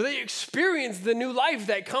so they experience the new life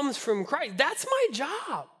that comes from Christ. That's my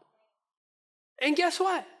job. And guess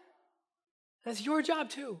what? That's your job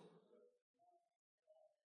too.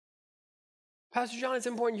 Pastor John, it's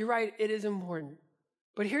important. You're right, it is important.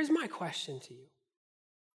 But here's my question to you.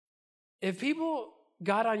 If people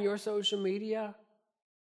got on your social media,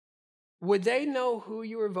 would they know who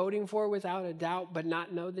you were voting for without a doubt, but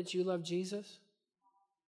not know that you love Jesus?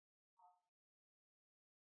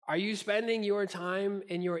 Are you spending your time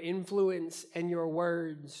and your influence and your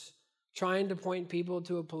words trying to point people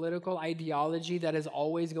to a political ideology that is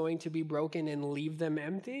always going to be broken and leave them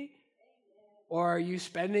empty? Or are you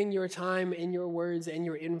spending your time and your words and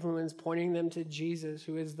your influence pointing them to Jesus,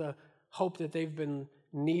 who is the hope that they've been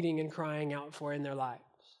needing and crying out for in their lives?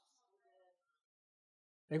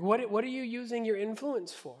 Like, what are you using your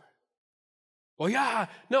influence for? Well, yeah,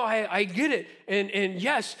 no, I get it. And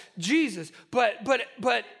yes, Jesus, but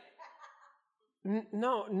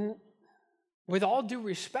no, with all due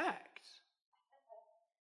respect,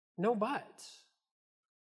 no buts.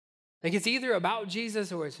 Like, it's either about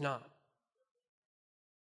Jesus or it's not.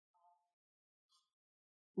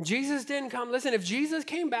 Jesus didn't come. Listen, if Jesus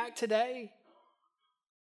came back today,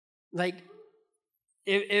 like,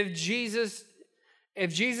 if Jesus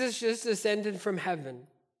just ascended from heaven,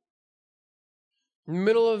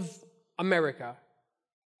 middle of America,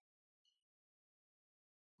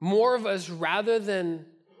 more of us, rather than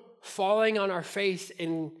falling on our face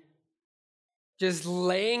and just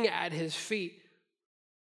laying at his feet,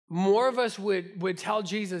 more of us would tell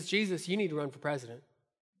Jesus, Jesus, you need to run for president.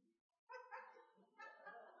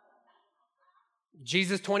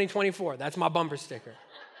 Jesus 2024, that's my bumper sticker.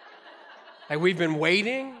 Like, we've been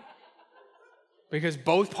waiting because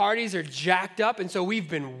both parties are jacked up, and so we've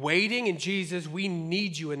been waiting, and Jesus, we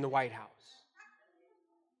need you in the White House.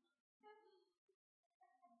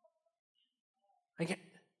 Like,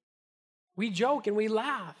 we joke and we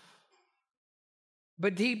laugh,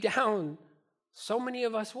 but deep down, so many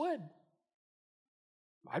of us would.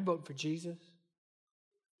 I'd vote for Jesus.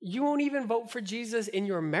 You won't even vote for Jesus in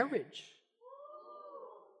your marriage.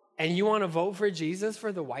 And you want to vote for Jesus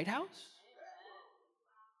for the White House?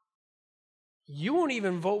 You won't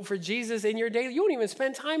even vote for Jesus in your daily. You won't even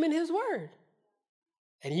spend time in his word.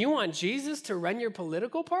 And you want Jesus to run your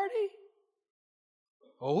political party?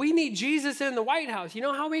 Well, we need Jesus in the White House. You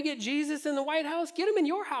know how we get Jesus in the White House? Get him in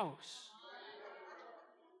your house.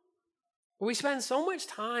 We spend so much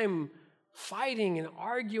time fighting and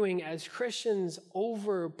arguing as Christians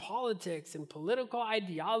over politics and political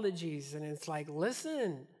ideologies. And it's like,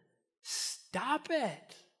 listen, stop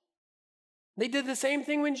it. They did the same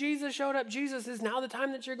thing when Jesus showed up. Jesus, is now the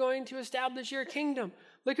time that you're going to establish your kingdom.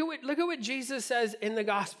 Look at what Jesus says in the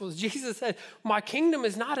Gospels. Jesus said, my kingdom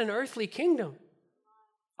is not an earthly kingdom.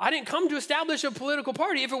 I didn't come to establish a political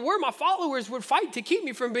party. If it were, my followers would fight to keep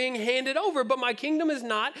me from being handed over, but my kingdom is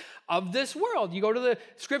not of this world. You go to the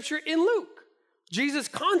scripture in Luke. Jesus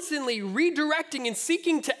constantly redirecting and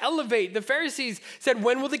seeking to elevate. The Pharisees said,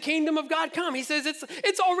 when will the kingdom of God come? He says,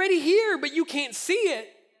 it's already here, but you can't see it.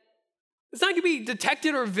 It's not going to be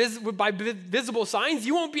detected or by visible signs.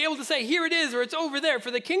 You won't be able to say, here it is, or it's over there. For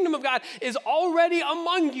the kingdom of God is already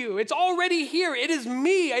among you. It's already here. It is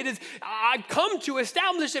me. I've come to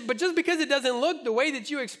establish it. But just because it doesn't look the way that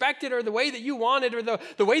you expected or the way that you wanted or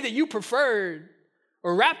the way that you preferred,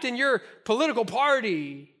 or wrapped in your political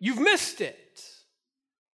party, you've missed it.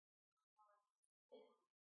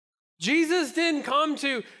 Jesus didn't come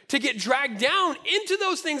to get dragged down into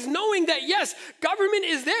those things, knowing that, yes, government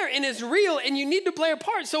is there and it's real and you need to play a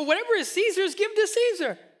part. So whatever is Caesar's, give to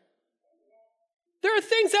Caesar. There are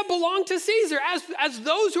things that belong to Caesar. As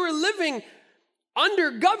those who are living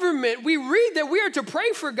under government, we read that we are to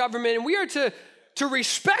pray for government and we are to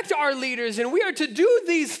respect our leaders and we are to do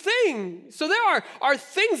these things. So there are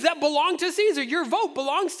things that belong to Caesar. Your vote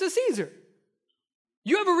belongs to Caesar.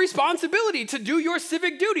 You have a responsibility to do your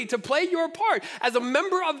civic duty, to play your part as a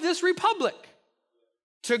member of this republic,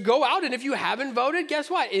 to go out, and if you haven't voted, guess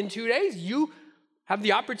what? In 2 days, you have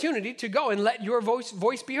the opportunity to go and let your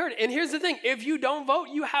voice be heard. And here's the thing, if you don't vote,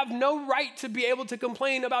 you have no right to be able to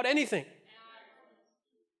complain about anything.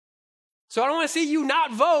 So I don't want to see you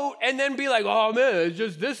not vote and then be like, oh man, it's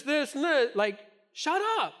just this, and this. Like, shut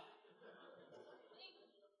up.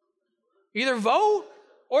 Either vote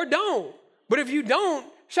or don't. But if you don't,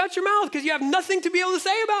 shut your mouth because you have nothing to be able to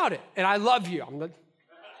say about it. And I love you.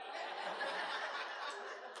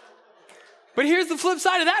 But here's the flip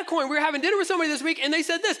side of that coin. We were having dinner with somebody this week and they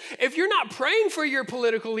said this: if you're not praying for your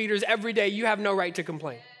political leaders every day, you have no right to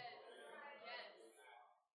complain.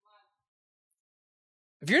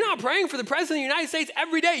 If you're not praying for the President of the United States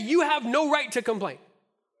every day, you have no right to complain.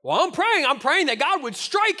 Well, I'm praying that God would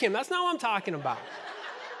strike him. That's not what I'm talking about.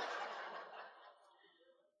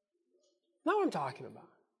 Not what I'm talking about.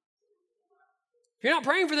 If you're not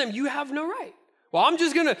praying for them, you have no right. Well, I'm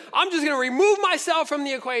just gonna remove myself from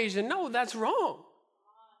the equation. No, that's wrong.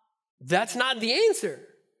 That's not the answer.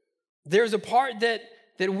 There's a part that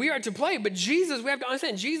we are to play, but Jesus, we have to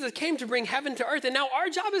understand, Jesus came to bring heaven to earth, and now our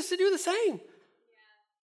job is to do the same.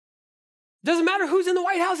 Doesn't matter who's in the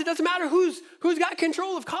White House. It doesn't matter who's got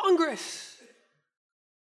control of Congress.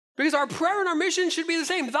 Because our prayer and our mission should be the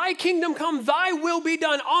same. Thy kingdom come, thy will be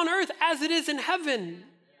done on earth as it is in heaven.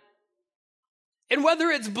 And whether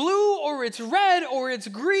it's blue or it's red or it's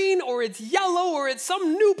green or it's yellow or it's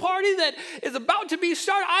some new party that is about to be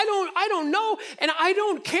started, I don't know, and I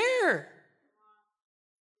don't care.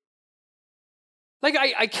 Like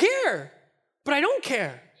I care, but I don't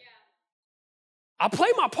care. I'll play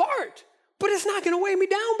my part, but it's not going to weigh me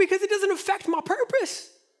down because it doesn't affect my purpose.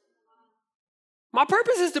 My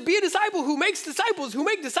purpose is to be a disciple who makes disciples, who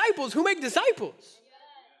make disciples, who make disciples.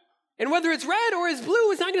 And whether it's red or it's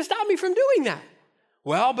blue, it's not going to stop me from doing that.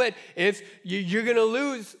 Well, but if you're going to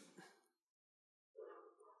lose,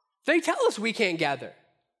 they tell us we can't gather.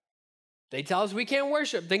 They tell us we can't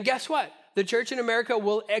worship. Then guess what? The church in America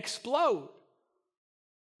will explode.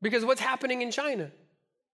 Because what's happening in China?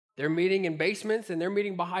 They're meeting in basements and they're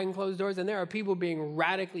meeting behind closed doors, and there are people being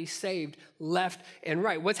radically saved left and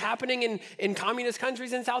right. What's happening in communist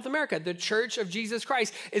countries in South America? The Church of Jesus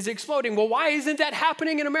Christ is exploding. Well, why isn't that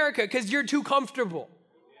happening in America? Because you're too comfortable.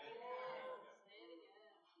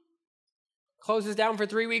 Closes down for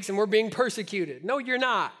 3 weeks and we're being persecuted. No, you're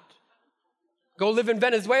not. Go live in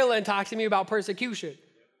Venezuela and talk to me about persecution.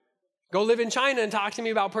 Go live in China and talk to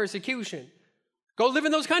me about persecution. Go live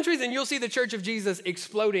in those countries and you'll see the Church of Jesus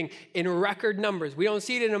exploding in record numbers. We don't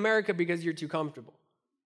see it in America because you're too comfortable.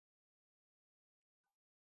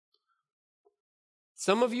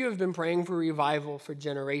 Some of you have been praying for revival for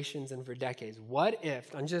generations and for decades. What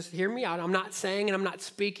if, and just hear me out, I'm not saying and I'm not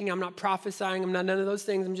speaking, I'm not prophesying, I'm not none of those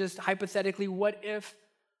things, I'm just hypothetically, what if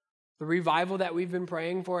the revival that we've been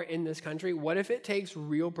praying for in this country, what if it takes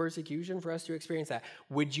real persecution for us to experience that?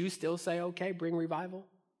 Would you still say, okay, bring revival?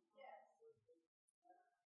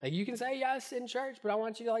 Like, you can say yes in church, but I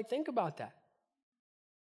want you to think about that.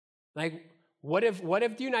 Like, what if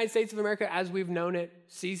the United States of America, as we've known it,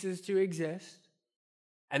 ceases to exist,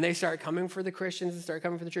 and they start coming for the Christians and start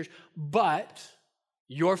coming for the church, but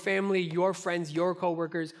your family, your friends, your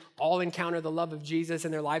coworkers all encounter the love of Jesus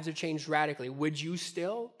and their lives are changed radically? Would you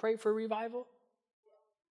still pray for revival?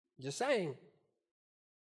 Just saying.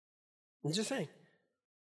 I'm just saying.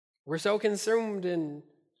 We're so consumed and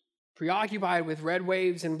preoccupied with red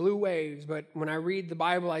waves and blue waves, but when I read the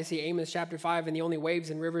Bible, I see Amos chapter 5, and the only waves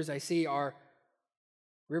and rivers I see are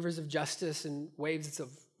rivers of justice and waves of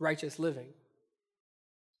righteous living.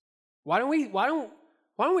 Why don't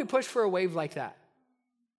we push for a wave like that?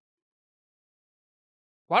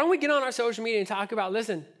 Why don't we get on our social media and talk about,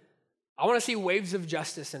 listen, I want to see waves of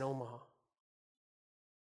justice in Omaha.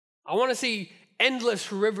 I want to see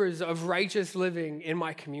endless rivers of righteous living in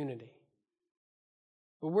my community.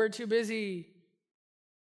 But we're too busy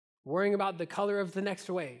worrying about the color of the next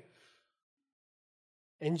wave.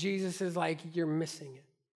 And Jesus is like, you're missing it.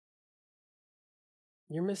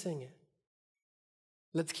 You're missing it.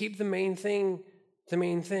 Let's keep the main thing the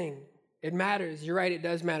main thing. It matters. You're right, it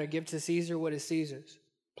does matter. Give to Caesar what is Caesar's.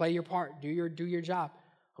 Play your part. Do your job.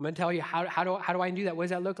 I'm going to tell you how do I do that? What does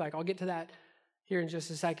that look like? I'll get to that here in just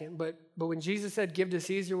a second. But when Jesus said, give to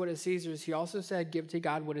Caesar what is Caesar's, he also said, give to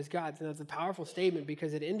God what is God's. And that's a powerful statement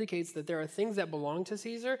because it indicates that there are things that belong to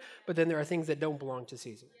Caesar, but then there are things that don't belong to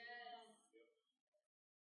Caesar.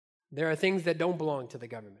 There are things that don't belong to the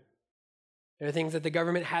government. There are things that the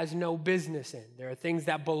government has no business in. There are things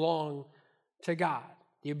that belong to God.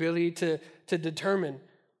 The ability to determine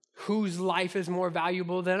whose life is more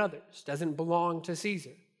valuable than others doesn't belong to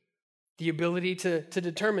Caesar. The ability to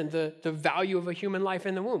determine the value of a human life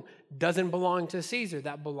in the womb doesn't belong to Caesar.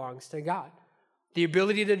 That belongs to God. The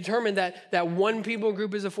ability to determine that one people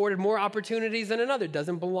group is afforded more opportunities than another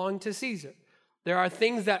doesn't belong to Caesar. There are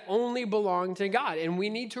things that only belong to God. And we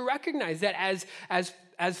need to recognize that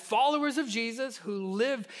as followers of Jesus who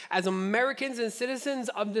live as Americans and citizens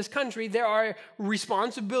of this country, there are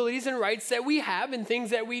responsibilities and rights that we have and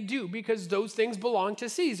things that we do because those things belong to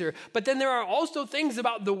Caesar. But then there are also things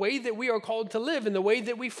about the way that we are called to live and the way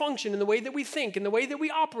that we function and the way that we think and the way that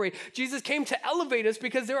we operate. Jesus came to elevate us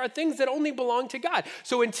because there are things that only belong to God.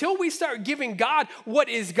 So until we start giving God what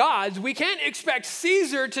is God's, we can't expect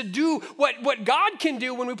Caesar to do what God can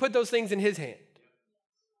do when we put those things in his hand.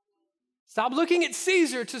 Stop looking at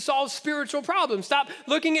Caesar to solve spiritual problems. Stop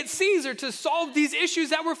looking at Caesar to solve these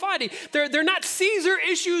issues that we're fighting. They're not Caesar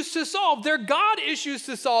issues to solve. They're God issues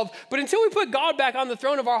to solve. But until we put God back on the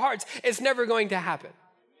throne of our hearts, it's never going to happen.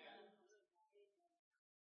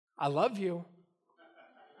 I love you.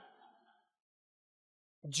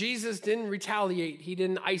 Jesus didn't retaliate. He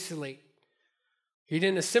didn't isolate. He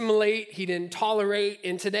didn't assimilate. He didn't tolerate.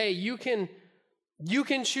 And today you can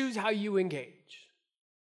choose how you engage.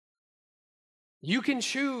 You can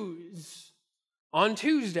choose on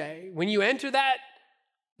Tuesday when you enter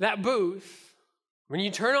that booth, when you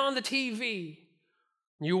turn on the TV,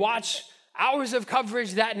 you watch hours of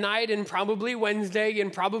coverage that night and probably Wednesday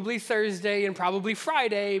and probably Thursday and probably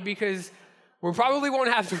Friday because we probably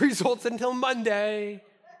won't have the results until Monday.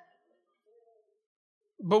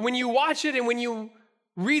 But when you watch it and when you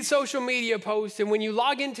read social media posts and when you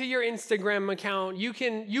log into your Instagram account, you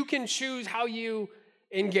can choose how you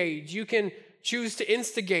engage. You can choose to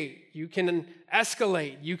instigate, you can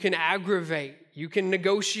escalate, you can aggravate, you can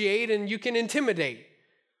negotiate, and you can intimidate.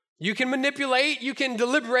 You can manipulate, you can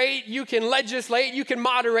deliberate, you can legislate, you can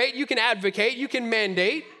moderate, you can advocate, you can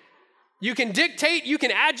mandate, you can dictate, you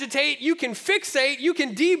can agitate, you can fixate, you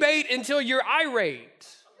can debate until you're irate.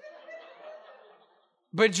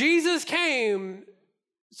 But Jesus came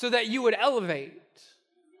so that you would elevate.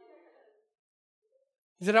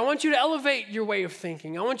 He said, I want you to elevate your way of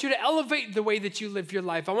thinking. I want you to elevate the way that you live your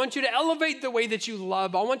life. I want you to elevate the way that you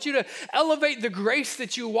love. I want you to elevate the grace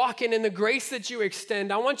that you walk in and the grace that you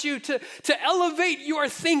extend. I want you to elevate your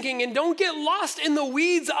thinking and don't get lost in the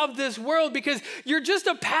weeds of this world because you're just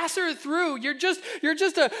a passer through. You're just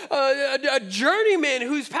a journeyman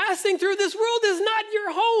who's passing through. This world is not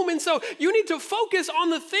your home. And so you need to focus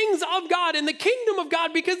on the things of God and the kingdom of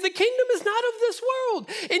God because the kingdom is not of this world.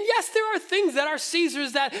 And yes, there are things that are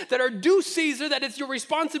Caesar's that are due Caesar, that it's your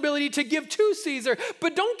responsibility to give to Caesar.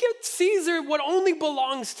 But don't give Caesar what only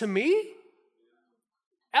belongs to me.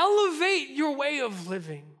 Elevate your way of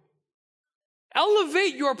living.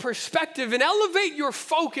 Elevate your perspective and elevate your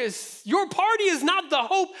focus. Your party is not the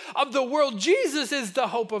hope of the world. Jesus is the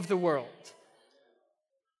hope of the world.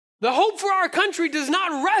 The hope for our country does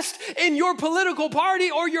not rest in your political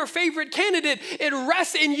party or your favorite candidate. It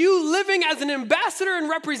rests in you living as an ambassador and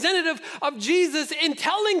representative of Jesus and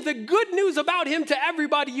telling the good news about him to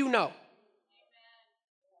everybody you know.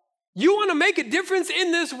 You want to make a difference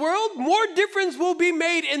in this world? More difference will be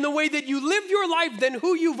made in the way that you live your life than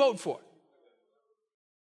who you vote for.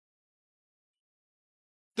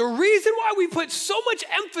 The reason why we put so much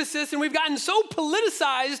emphasis and we've gotten so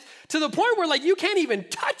politicized to the point where you can't even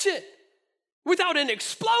touch it without an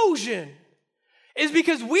explosion is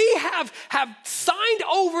because we have signed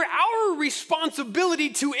over our responsibility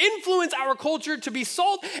to influence our culture, to be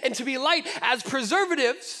salt and to be light as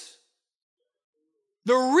preservatives.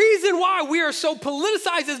 The reason why we are so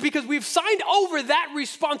politicized is because we've signed over that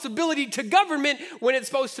responsibility to government when it's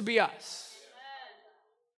supposed to be us.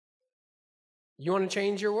 You want to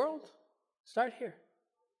change your world? Start here.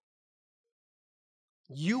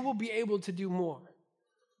 You will be able to do more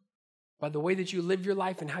by the way that you live your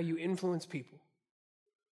life and how you influence people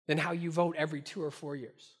than how you vote every 2 or 4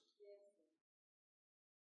 years.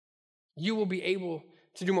 You will be able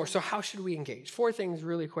to do more. So how should we engage? 4 things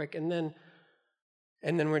really quick, and then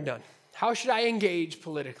we're done. How should I engage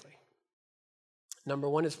politically? Number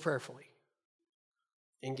 1 is prayerfully.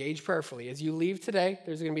 Engage prayerfully. As you leave today,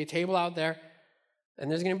 there's going to be a table out there, and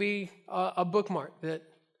there's going to be a bookmark that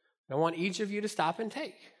I want each of you to stop and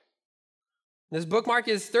take. This bookmark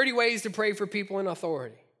is 30 ways to pray for people in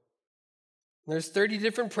authority. There's 30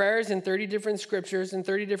 different prayers and 30 different scriptures and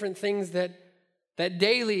 30 different things that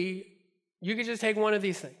daily you could just take one of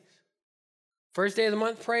these things. First day of the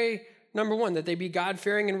month, pray, number 1, that they be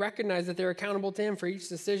God-fearing and recognize that they're accountable to him for each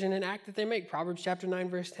decision and act that they make. Proverbs chapter 9,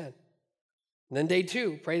 verse 10. And then day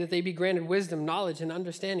 2, pray that they be granted wisdom, knowledge, and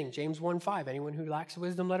understanding. James 1:5, anyone who lacks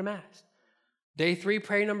wisdom, let him ask. Day 3,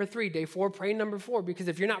 pray number 3. Day 4, pray number 4. Because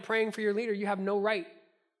if you're not praying for your leader, you have no right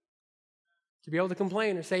to be able to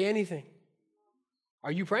complain or say anything.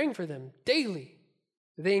 Are you praying for them daily?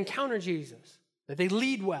 That they encounter Jesus, that they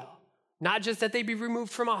lead well, not just that they be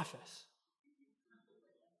removed from office.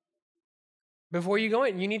 Before you go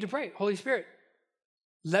in, you need to pray. Holy Spirit,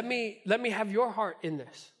 let me have your heart in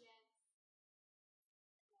this.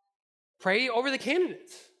 Pray over the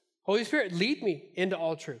candidates. Holy Spirit, lead me into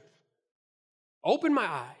all truth. Open my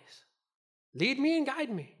eyes. Lead me and guide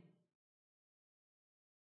me.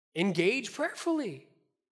 Engage prayerfully.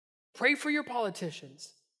 Pray for your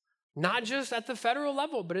politicians, not just at the federal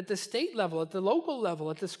level, but at the state level, at the local level,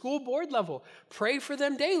 at the school board level. Pray for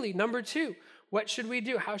them daily. Number 2, what should we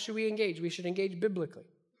do? How should we engage? We should engage biblically.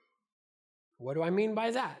 What do I mean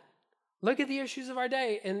by that? Look at the issues of our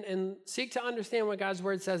day and seek to understand what God's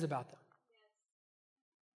word says about them.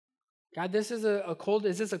 God, this is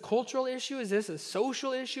is this a cultural issue? Is this a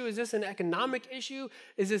social issue? Is this an economic issue?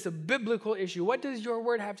 Is this a biblical issue? What does your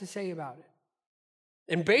word have to say about it?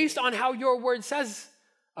 And based on how your word says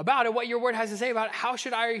about it, what your word has to say about it, how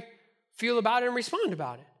should I feel about it and respond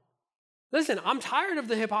about it? Listen, I'm tired of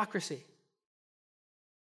the hypocrisy.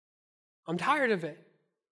 I'm tired of it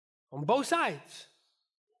on both sides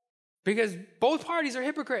because both parties are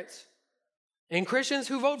hypocrites. And Christians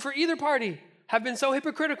who vote for either party have been so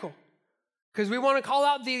hypocritical because we want to call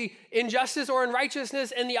out the injustice or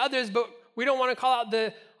unrighteousness in the others, but we don't want to call out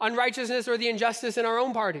the unrighteousness or the injustice in our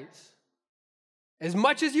own parties. As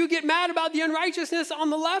much as you get mad about the unrighteousness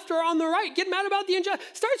on the left or on the right, get mad about the injustice.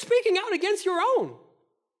 Start speaking out against your own.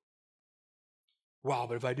 Wow,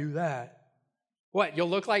 but if I do that, what, you'll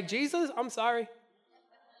look like Jesus? I'm sorry.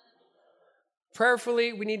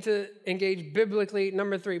 Prayerfully, we need to engage biblically.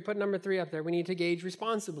 Number 3, put number 3 up there. We need to engage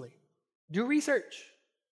responsibly. Do research.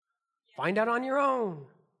 Find out on your own.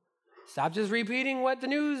 Stop just repeating what the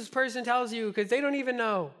news person tells you because they don't even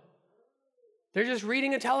know. They're just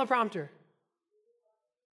reading a teleprompter.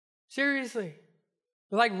 Seriously.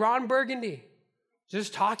 They're like Ron Burgundy,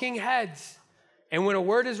 just talking heads. And when a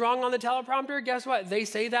word is wrong on the teleprompter, guess what? They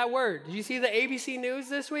say that word. Did you see the ABC News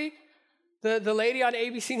this week? The lady on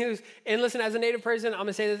ABC News, and listen, as a Native person, I'm going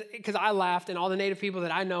to say this because I laughed, and all the Native people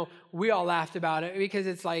that I know, we all laughed about it because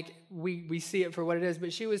it's like we see it for what it is.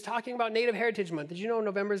 But she was talking about Native Heritage Month. Did you know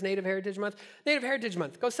November is Native Heritage Month? Native Heritage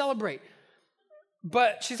Month. Go celebrate.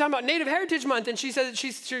 But she's talking about Native Heritage Month, and she said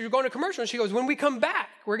she's going to commercial, and she goes, when we come back,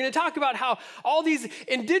 we're going to talk about how all these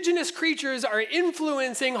indigenous creatures are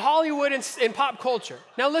influencing Hollywood and pop culture.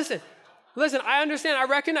 Now listen, I understand, I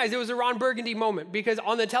recognize it was a Ron Burgundy moment, because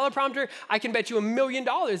on the teleprompter, I can bet you $1 million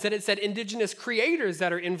that it said indigenous creators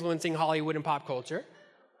that are influencing Hollywood and pop culture.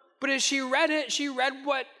 But as she read it, she read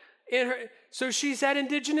what in her... So she said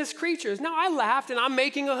indigenous creatures. Now I laughed, and I'm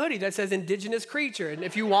making a hoodie that says indigenous creature, and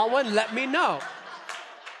if you want one, let me know.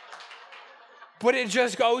 But it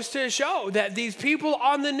just goes to show that these people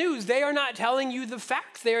on the news, they are not telling you the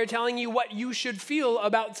facts. They are telling you what you should feel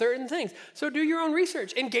about certain things. So do your own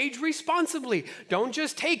research. Engage responsibly. Don't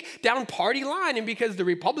just take down party line, and because the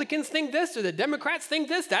Republicans think this or the Democrats think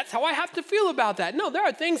this, that's how I have to feel about that. No, there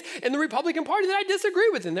are things in the Republican Party that I disagree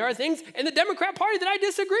with, and there are things in the Democrat Party that I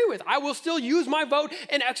disagree with. I will still use my vote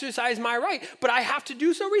and exercise my right, but I have to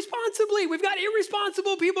do so responsibly. We've got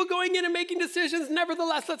irresponsible people going in and making decisions.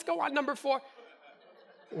 Nevertheless, let's go on, number 4.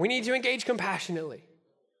 We need to engage compassionately.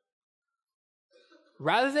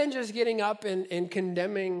 Rather than just getting up and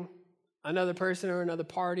condemning another person or another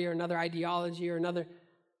party or another ideology or another,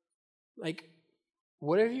 like,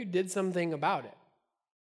 what if you did something about it?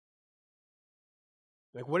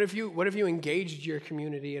 Like, what if you engaged your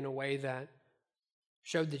community in a way that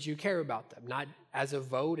showed that you care about them, not as a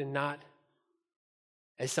vote and not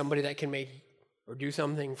as somebody that can make or do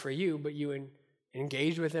something for you, but you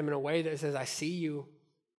engage with them in a way that says, I see you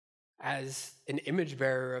as an image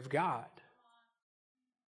bearer of God.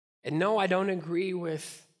 And no, I don't agree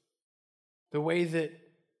with the way that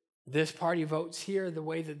this party votes here, the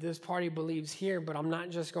way that this party believes here, but I'm not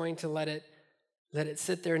just going to let it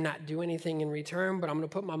sit there and not do anything in return, but I'm going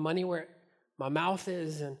to put my money where my mouth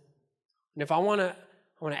is. And if I want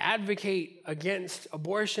I want to advocate against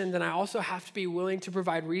abortion, then I also have to be willing to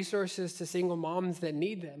provide resources to single moms that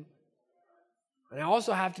need them. And I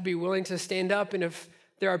also have to be willing to stand up, and if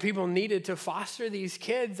there are people needed to foster these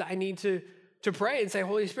kids, I need to pray and say,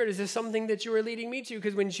 Holy Spirit, is this something that you are leading me to?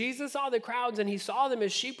 Because when Jesus saw the crowds and he saw them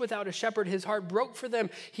as sheep without a shepherd, his heart broke for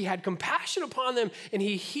them. He had compassion upon them, and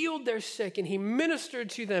he healed their sick, and he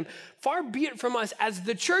ministered to them. Far be it from us as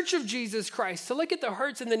the church of Jesus Christ to look at the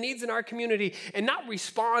hurts and the needs in our community and not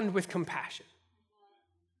respond with compassion.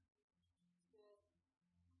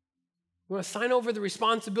 We want to sign over the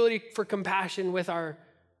responsibility for compassion with our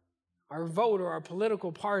vote or our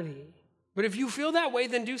political party. But if you feel that way,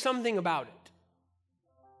 then do something about it.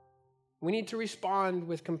 We need to respond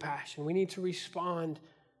with compassion. We need to respond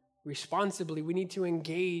responsibly. We need to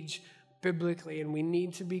engage biblically, and we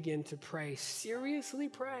need to begin to pray. Seriously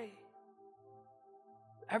pray.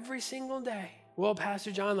 Every single day. Well,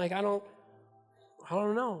 Pastor John, I don't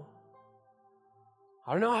know.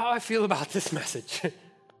 I don't know how I feel about this message.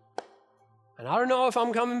 And I don't know if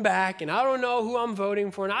I'm coming back, and I don't know who I'm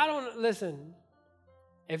voting for, and listen,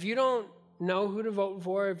 if you don't know who to vote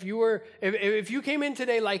for, if you came in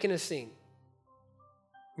today liking a scene,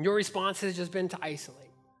 your response has just been to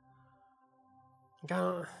isolate.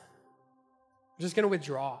 I'm just going to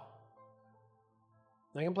withdraw. I'm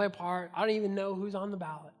not going to play a part. I don't even know who's on the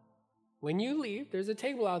ballot. When you leave, there's a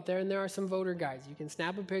table out there, and there are some voter guides. You can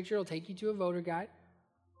snap a picture. It'll take you to a voter guide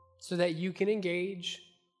so that you can engage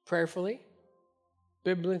prayerfully,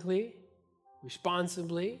 biblically,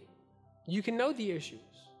 responsibly. You can know the issues.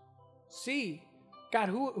 See, God,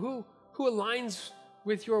 who aligns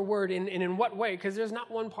with your word and in what way? Because there's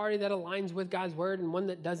not one party that aligns with God's word and one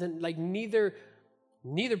that doesn't.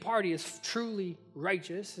 Neither party is truly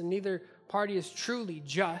righteous, and neither party is truly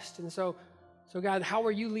just. And so God, how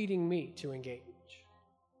are you leading me to engage?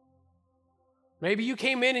 Maybe you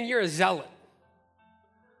came in and you're a zealot,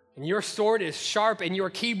 and your sword is sharp, and your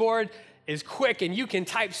keyboard is quick, and you can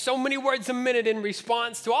type so many words a minute in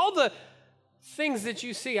response to all the things that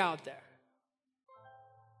you see out there.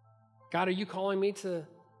 God, are you calling me to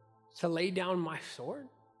lay down my sword?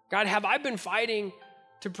 God, have I been fighting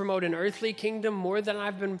to promote an earthly kingdom more than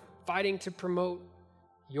I've been fighting to promote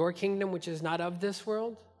your kingdom, which is not of this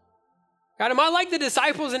world? God, am I like the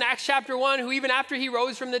disciples in Acts chapter 1 who even after he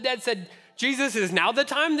rose from the dead said, Jesus, is now the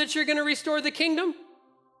time that you're going to restore the kingdom?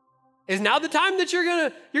 Is now the time that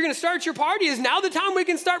you're gonna start your party? Is now the time we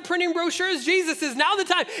can start printing brochures? Jesus, is now the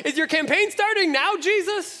time? Is your campaign starting now,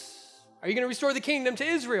 Jesus? Are you going to restore the kingdom to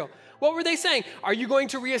Israel? What were they saying? Are you going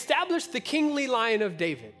to reestablish the kingly line of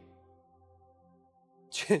David?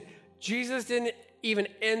 Jesus didn't even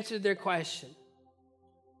answer their question.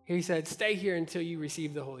 He said, stay here until you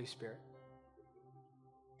receive the Holy Spirit.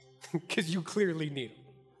 Because you clearly need him.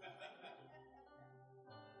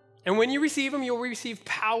 And when you receive him, you'll receive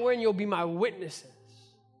power and you'll be my witnesses.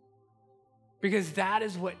 Because that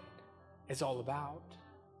is what it's all about.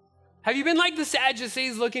 Have you been like the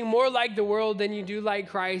Sadducees, looking more like the world than you do like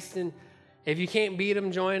Christ? And if you can't beat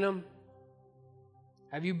them, join them?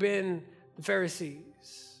 Have you been the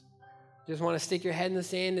Pharisees? Just want to stick your head in the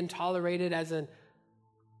sand and tolerate it as a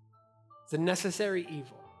necessary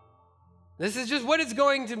evil. This is just what it's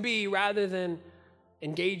going to be, rather than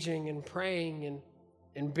engaging and praying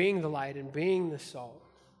and being the light and being the salt.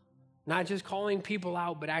 Not just calling people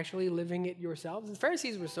out, but actually living it yourselves. The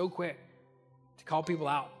Pharisees were so quick to call people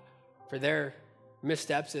out for their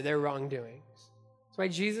missteps or their wrongdoings. That's why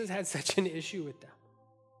Jesus had such an issue with them.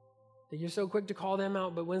 That you're so quick to call them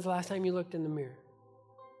out, but when's the last time you looked in the mirror?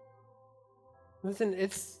 Listen,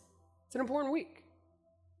 it's an important week.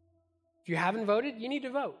 If you haven't voted, you need to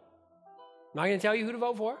vote. I'm not going to tell you who to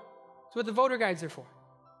vote for. That's what the voter guides are for.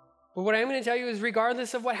 But what I'm going to tell you is,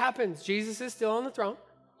 regardless of what happens, Jesus is still on the throne.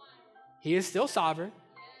 He is still sovereign.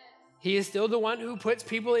 He is still the one who puts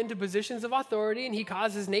people into positions of authority, and he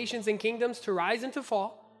causes nations and kingdoms to rise and to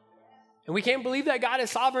fall. And we can't believe that God is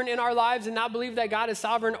sovereign in our lives and not believe that God is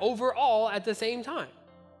sovereign over all at the same time.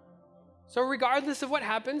 So regardless of what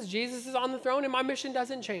happens, Jesus is on the throne, and my mission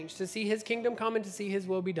doesn't change: to see his kingdom come and to see his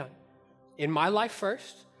will be done. In my life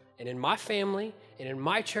first, and in my family, and in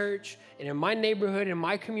my church, and in my neighborhood, in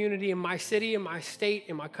my community, in my city, in my state,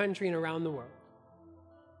 in my country, and around the world.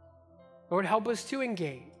 Lord, help us to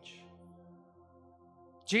engage.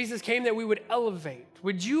 Jesus came that we would elevate.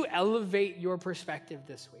 Would you elevate your perspective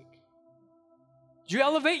this week? Would you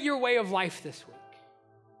elevate your way of life this week?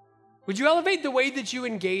 Would you elevate the way that you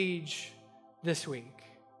engage this week?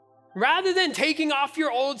 Rather than taking off your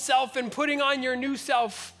old self and putting on your new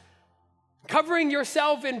self, covering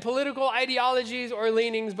yourself in political ideologies or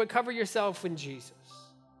leanings, but cover yourself in Jesus.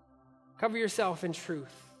 Cover yourself in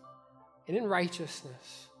truth and in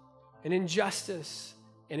righteousness and in justice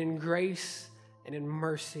and in grace and in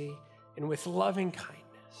mercy and with loving kindness.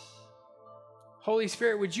 Holy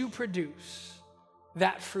Spirit, would you produce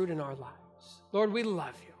that fruit in our lives? Lord, we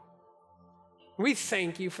love you. We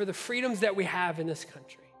thank you for the freedoms that we have in this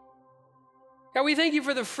country. God, we thank you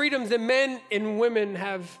for the freedoms that men and women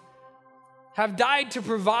have died to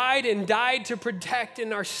provide and died to protect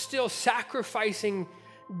and are still sacrificing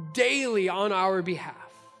daily on our behalf.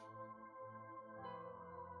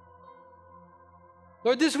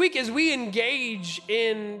 Lord, this week as we engage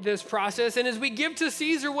in this process and as we give to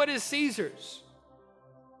Caesar what is Caesar's,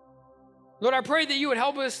 Lord, I pray that you would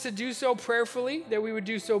help us to do so prayerfully, that we would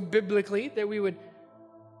do so biblically, that we would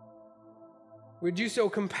do so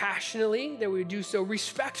compassionately, that we would do so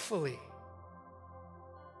respectfully,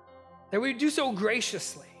 that we would do so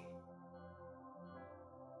graciously.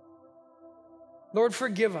 Lord,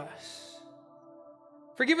 forgive us.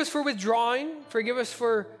 Forgive us for withdrawing. Forgive us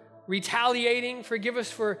for retaliating. Forgive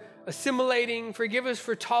us for assimilating. Forgive us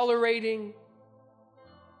for tolerating.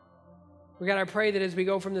 God, I pray that as we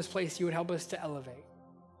go from this place, you would help us to elevate.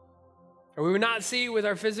 And we would not see with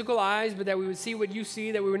our physical eyes, but that we would see what you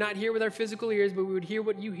see, that we would not hear with our physical ears, but we would hear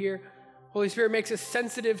what you hear. Holy Spirit makes us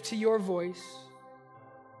sensitive to your voice.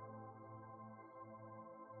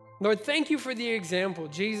 Lord, thank you for the example,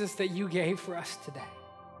 Jesus, that you gave for us today.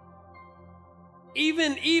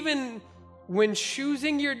 Even when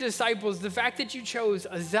choosing your disciples, the fact that you chose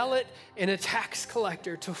a zealot and a tax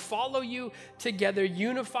collector to follow you together,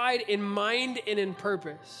 unified in mind and in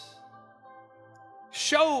purpose,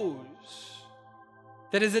 shows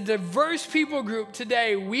that as a diverse people group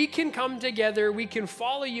today, we can come together, we can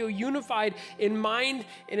follow you unified in mind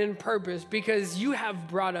and in purpose because you have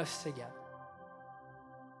brought us together.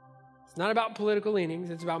 It's not about political leanings,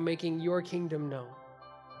 it's about making your kingdom known.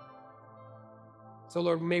 So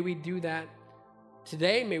Lord, may we do that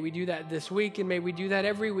today, may we do that this week, and may we do that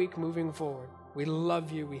every week moving forward. We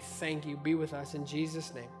love you, we thank you, be with us in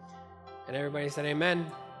Jesus' name. And everybody said amen.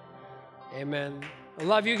 Amen. I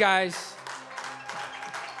love you guys.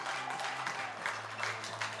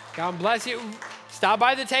 God bless you. Stop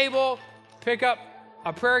by the table, pick up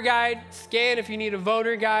a prayer guide, scan if you need a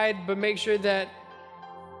voter guide, but make sure that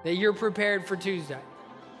you're prepared for Tuesday.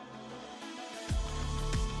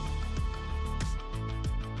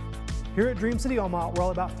 Here at Dream City Omaha, we're all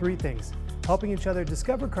about three things: helping each other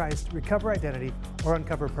discover Christ, recover identity, or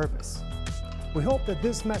uncover purpose. We hope that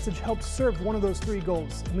this message helps serve one of those three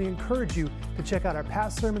goals, and we encourage you to check out our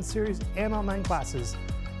past sermon series and online classes,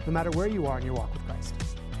 no matter where you are in your walk with Christ.